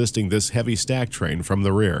are assisting this heavy stack train from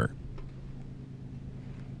the rear.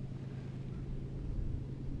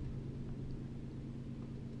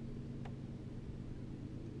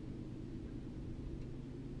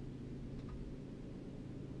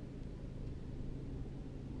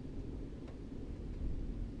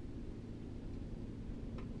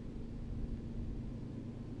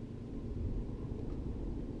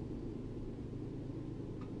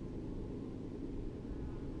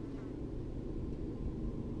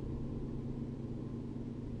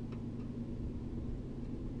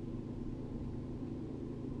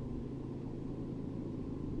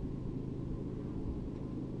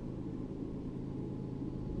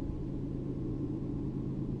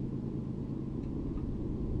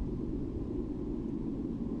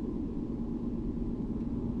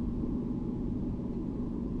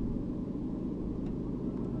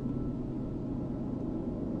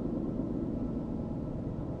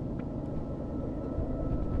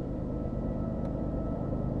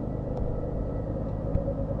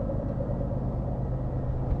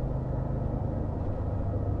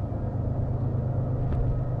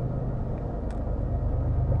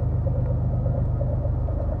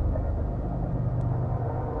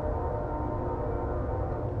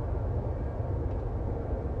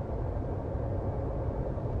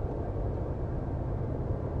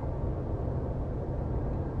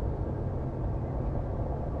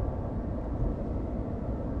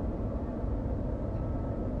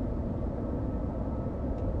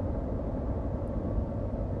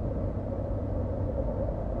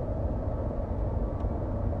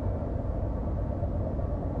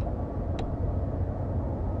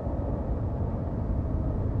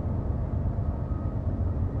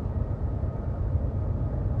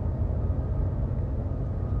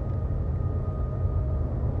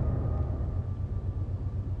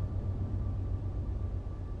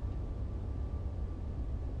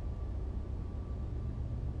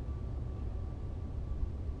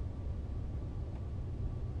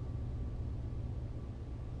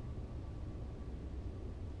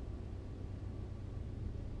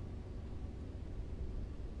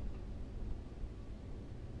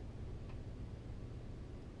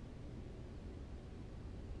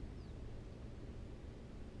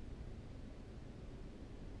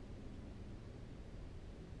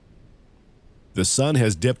 The sun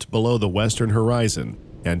has dipped below the western horizon,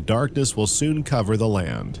 and darkness will soon cover the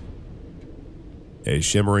land. A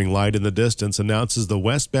shimmering light in the distance announces the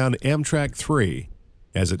westbound Amtrak 3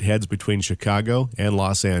 as it heads between Chicago and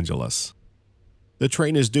Los Angeles. The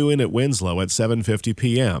train is due in at Winslow at 7:50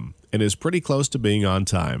 p.m. and is pretty close to being on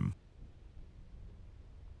time.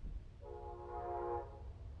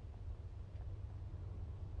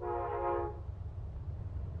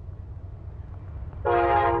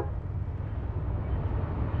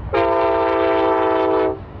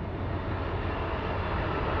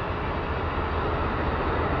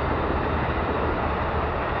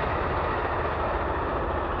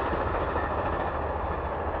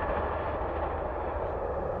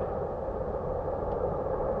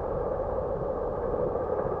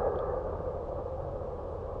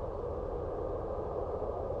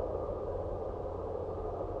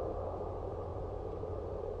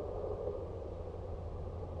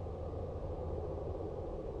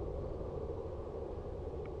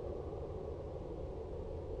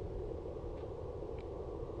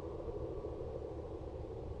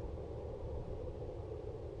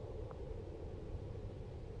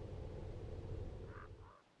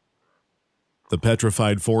 The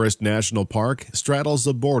Petrified Forest National Park straddles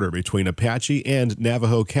the border between Apache and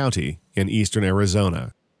Navajo County in eastern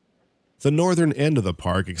Arizona. The northern end of the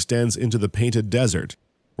park extends into the Painted Desert,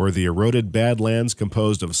 where the eroded badlands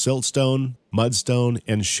composed of siltstone, mudstone,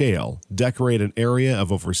 and shale decorate an area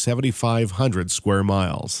of over 7,500 square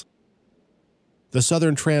miles. The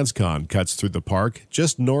Southern Transcon cuts through the park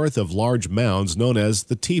just north of large mounds known as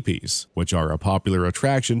the teepees, which are a popular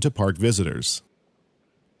attraction to park visitors.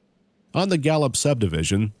 On the Gallup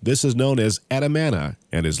Subdivision, this is known as Adamana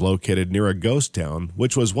and is located near a ghost town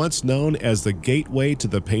which was once known as the Gateway to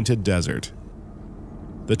the Painted Desert.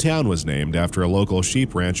 The town was named after a local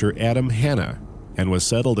sheep rancher, Adam Hanna, and was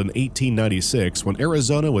settled in 1896 when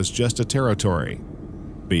Arizona was just a territory.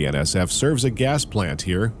 BNSF serves a gas plant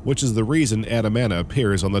here, which is the reason Adamana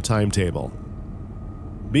appears on the timetable.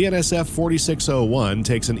 BNSF 4601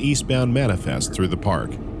 takes an eastbound manifest through the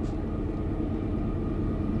park.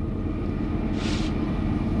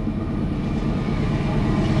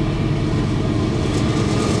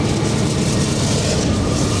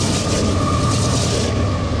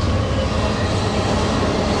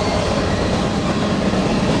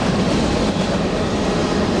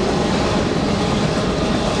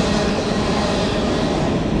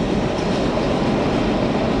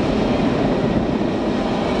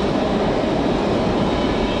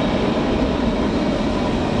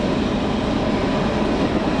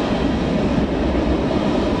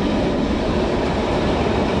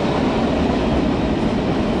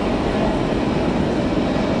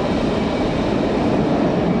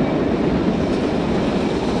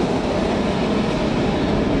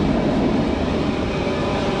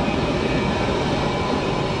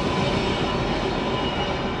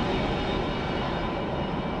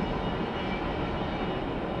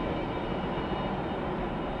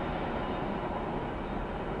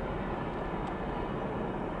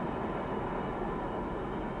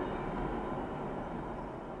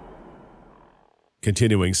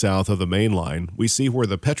 Continuing south of the main line, we see where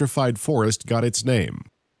the petrified forest got its name.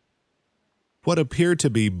 What appear to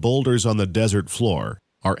be boulders on the desert floor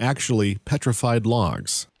are actually petrified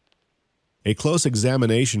logs. A close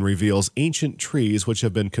examination reveals ancient trees which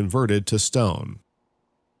have been converted to stone.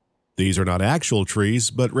 These are not actual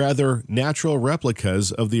trees, but rather natural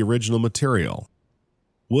replicas of the original material.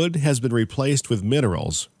 Wood has been replaced with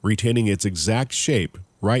minerals, retaining its exact shape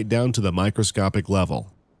right down to the microscopic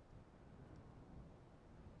level.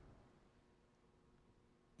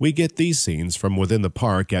 We get these scenes from within the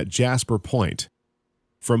park at Jasper Point.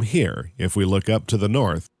 From here, if we look up to the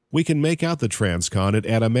north, we can make out the Transcon at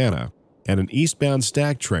Adamana and an eastbound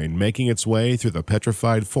stack train making its way through the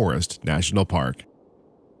Petrified Forest National Park.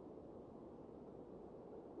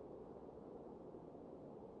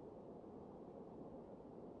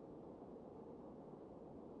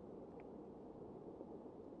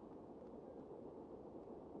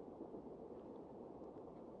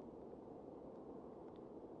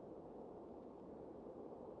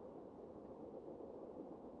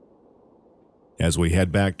 As we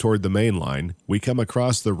head back toward the main line, we come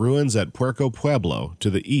across the ruins at Puerco Pueblo to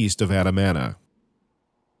the east of Adamana.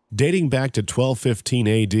 Dating back to 1215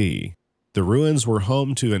 AD, the ruins were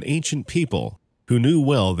home to an ancient people who knew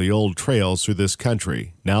well the old trails through this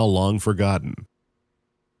country, now long forgotten.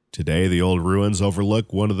 Today, the old ruins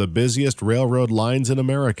overlook one of the busiest railroad lines in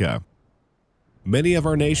America. Many of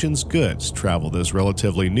our nation's goods travel this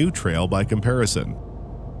relatively new trail by comparison.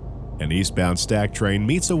 An eastbound stack train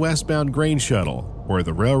meets a westbound grain shuttle, where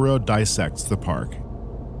the railroad dissects the park.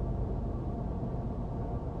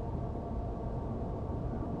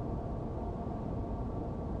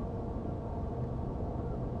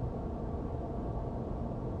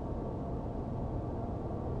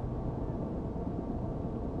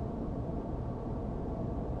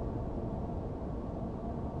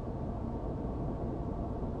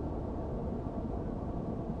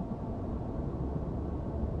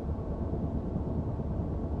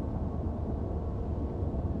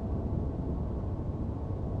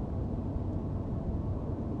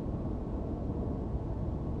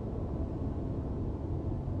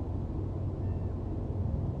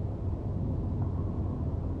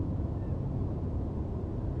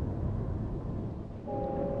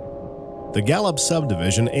 The Gallup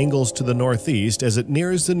Subdivision angles to the northeast as it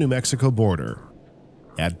nears the New Mexico border.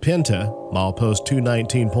 At Pinta, milepost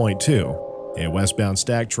 219.2, a westbound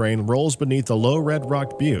stack train rolls beneath the low red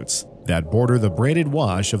rock buttes that border the braided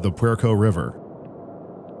wash of the Puerco River.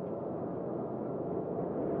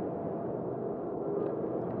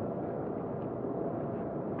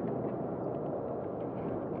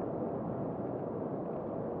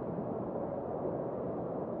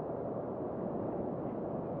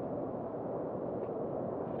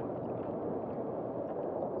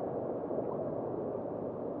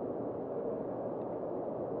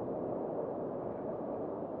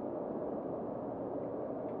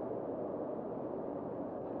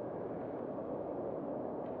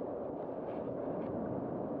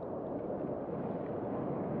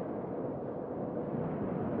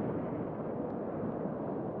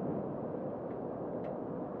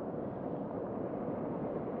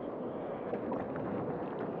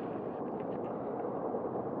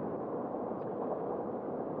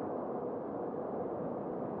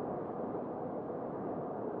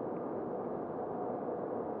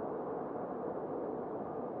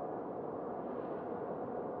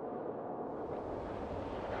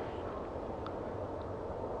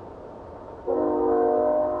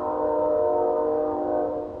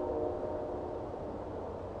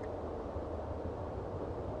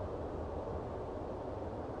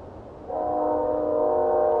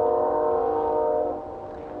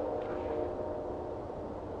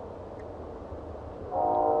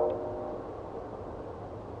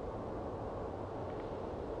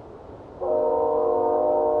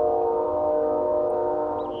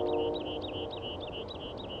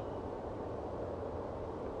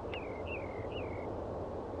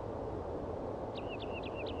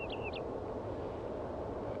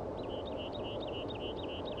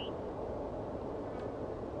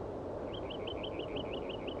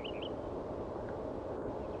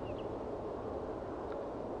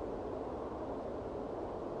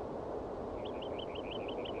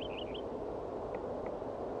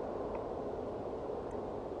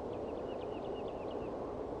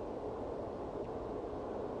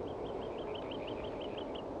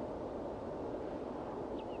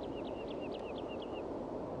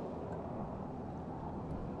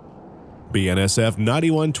 BNSF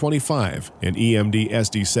 9125, an EMD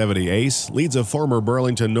SD70 Ace, leads a former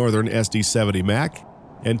Burlington Northern SD70 Mac,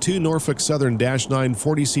 and 2 Norfolk Southern -9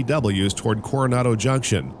 40CWs toward Coronado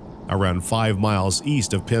Junction, around 5 miles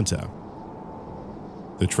east of Pinta.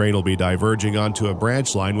 The train will be diverging onto a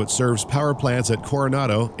branch line which serves power plants at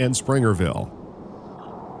Coronado and Springerville.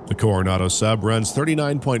 The Coronado Sub runs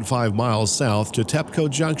 39.5 miles south to Tepco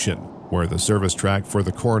Junction, where the service track for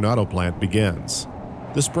the Coronado plant begins.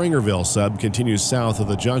 The Springerville Sub continues south of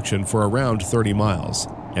the junction for around 30 miles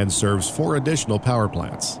and serves 4 additional power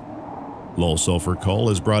plants. Low sulfur coal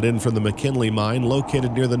is brought in from the McKinley mine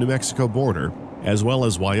located near the New Mexico border, as well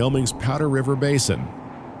as Wyoming's Powder River Basin.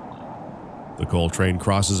 The coal train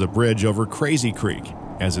crosses a bridge over Crazy Creek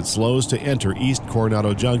as it slows to enter East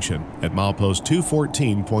Coronado Junction at milepost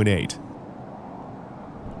 214.8.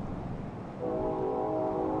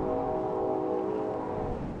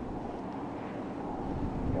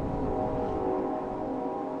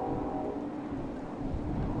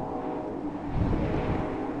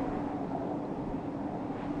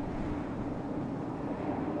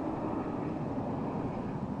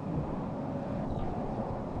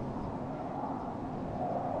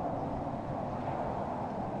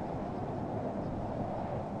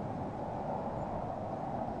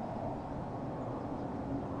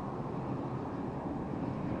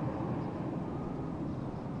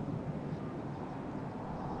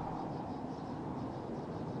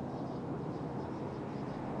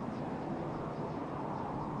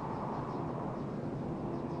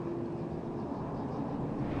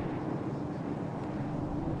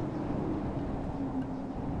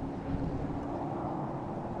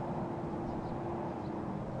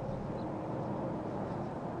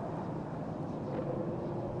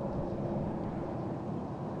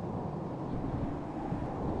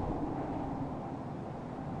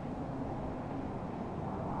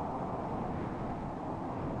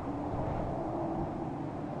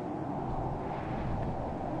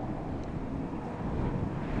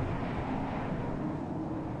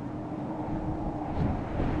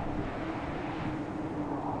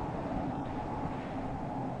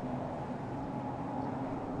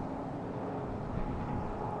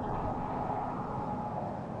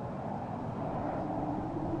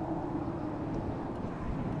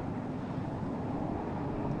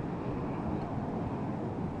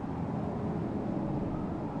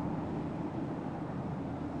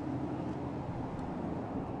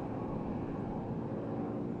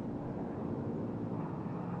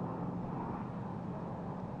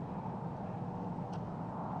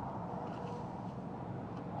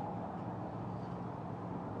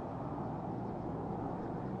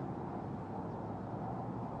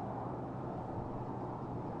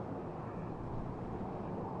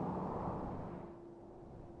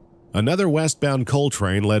 Another westbound coal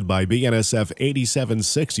train led by BNSF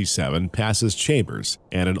 8767 passes Chambers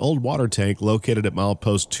and an old water tank located at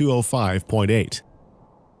milepost 205.8.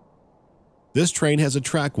 This train has a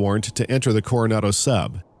track warrant to enter the Coronado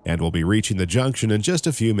Sub and will be reaching the junction in just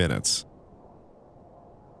a few minutes.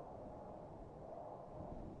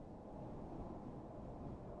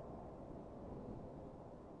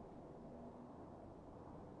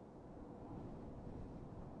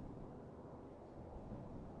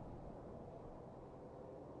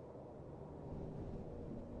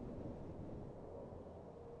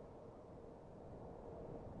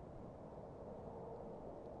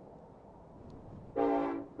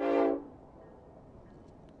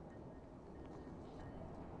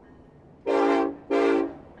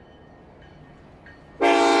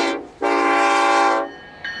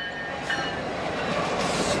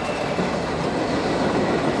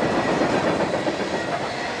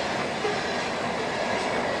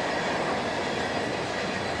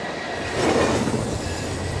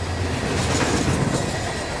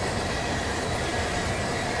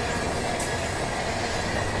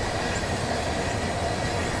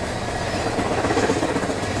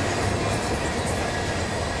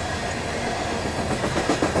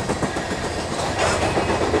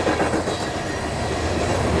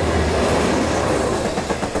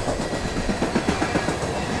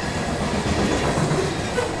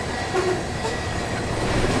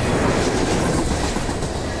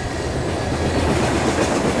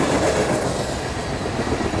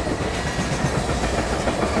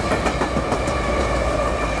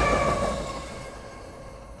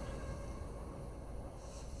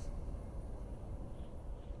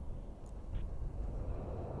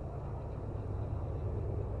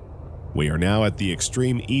 We are now at the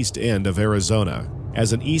extreme east end of Arizona,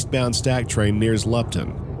 as an eastbound stack train nears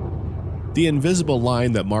Lupton. The invisible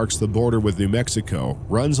line that marks the border with New Mexico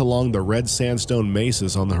runs along the red sandstone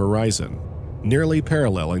mesas on the horizon, nearly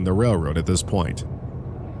paralleling the railroad at this point.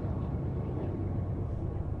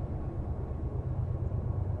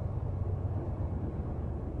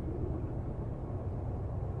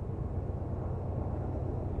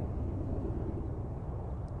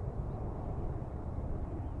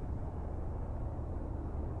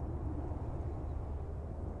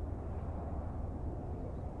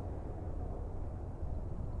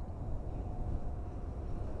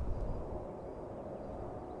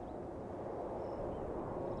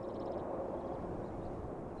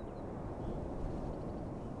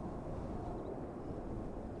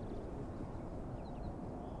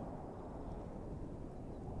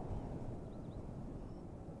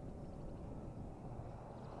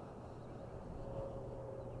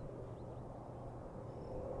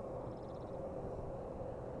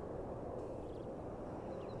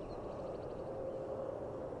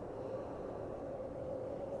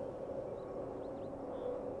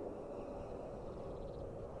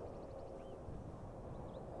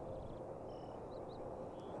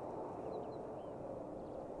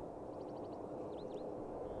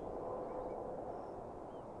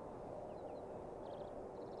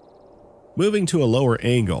 Moving to a lower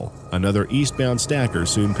angle, another eastbound stacker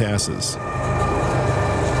soon passes.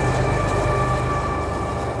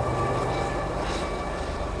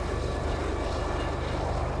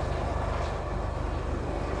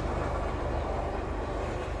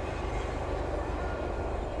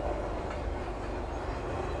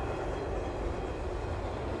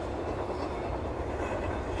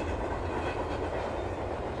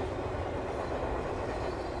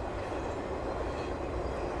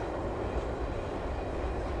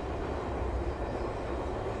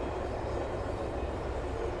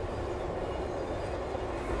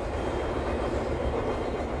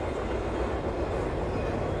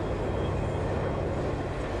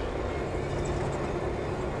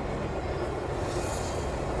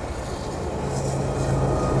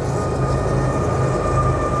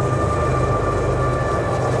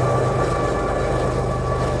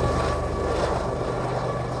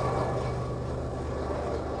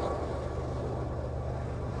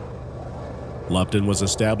 Lupton was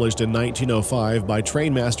established in 1905 by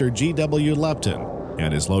trainmaster G.W. Lupton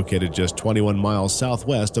and is located just 21 miles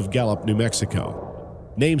southwest of Gallup, New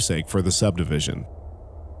Mexico, namesake for the subdivision.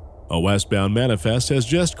 A westbound manifest has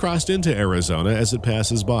just crossed into Arizona as it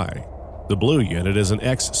passes by. The blue unit is an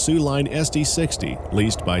ex-Sioux Line SD60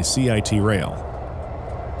 leased by CIT Rail.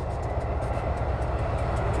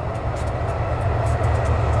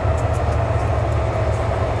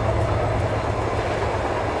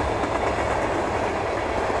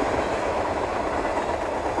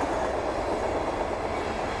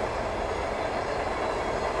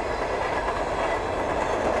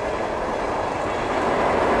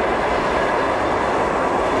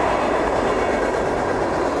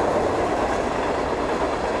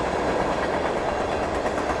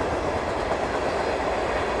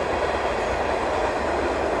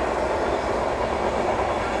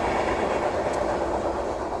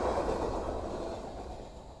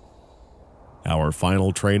 Our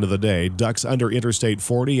final train of the day ducks under Interstate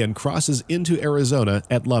 40 and crosses into Arizona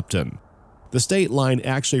at Lupton. The state line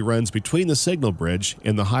actually runs between the signal bridge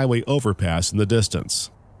and the highway overpass in the distance.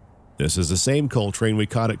 This is the same coal train we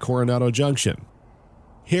caught at Coronado Junction.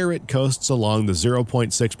 Here it coasts along the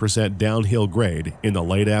 0.6% downhill grade in the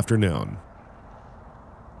late afternoon.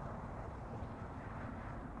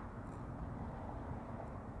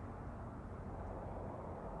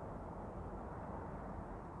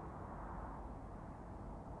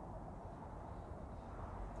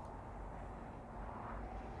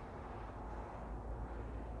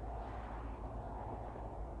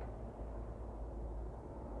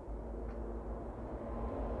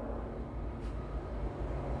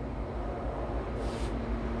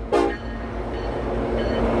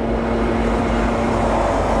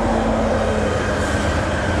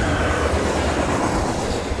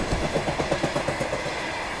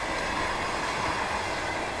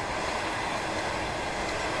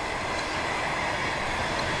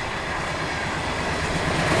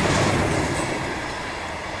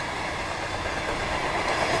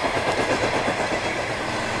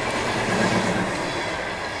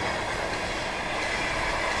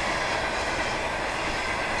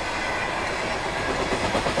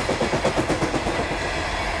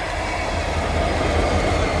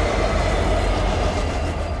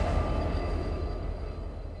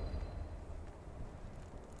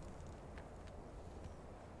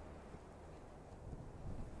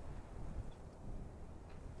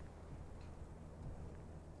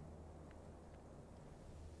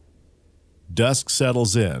 Dusk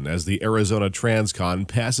settles in as the Arizona Transcon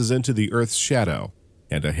passes into the Earth's shadow,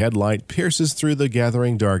 and a headlight pierces through the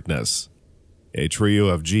gathering darkness. A trio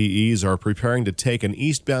of GEs are preparing to take an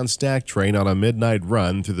eastbound stack train on a midnight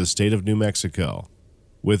run through the state of New Mexico,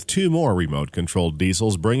 with two more remote-controlled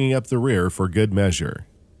diesels bringing up the rear for good measure.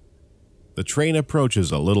 The train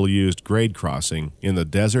approaches a little-used grade crossing in the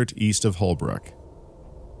desert east of Holbrook.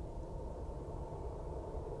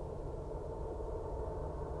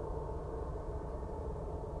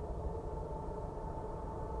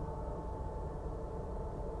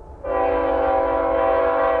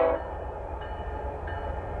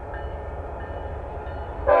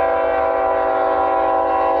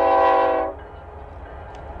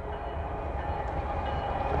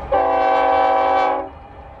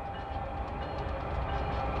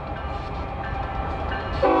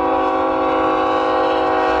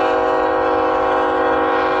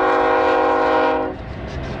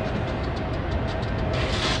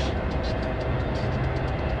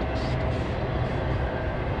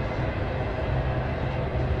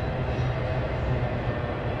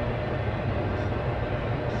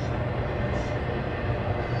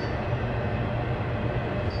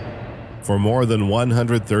 For more than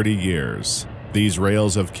 130 years, these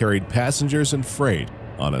rails have carried passengers and freight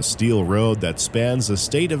on a steel road that spans the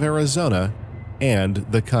state of Arizona and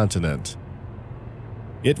the continent.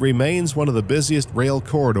 It remains one of the busiest rail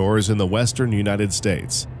corridors in the western United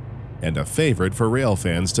States and a favorite for rail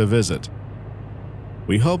fans to visit.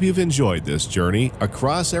 We hope you've enjoyed this journey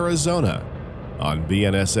across Arizona on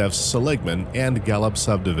BNSF's Seligman and Gallup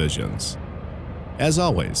subdivisions. As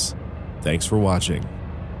always, thanks for watching.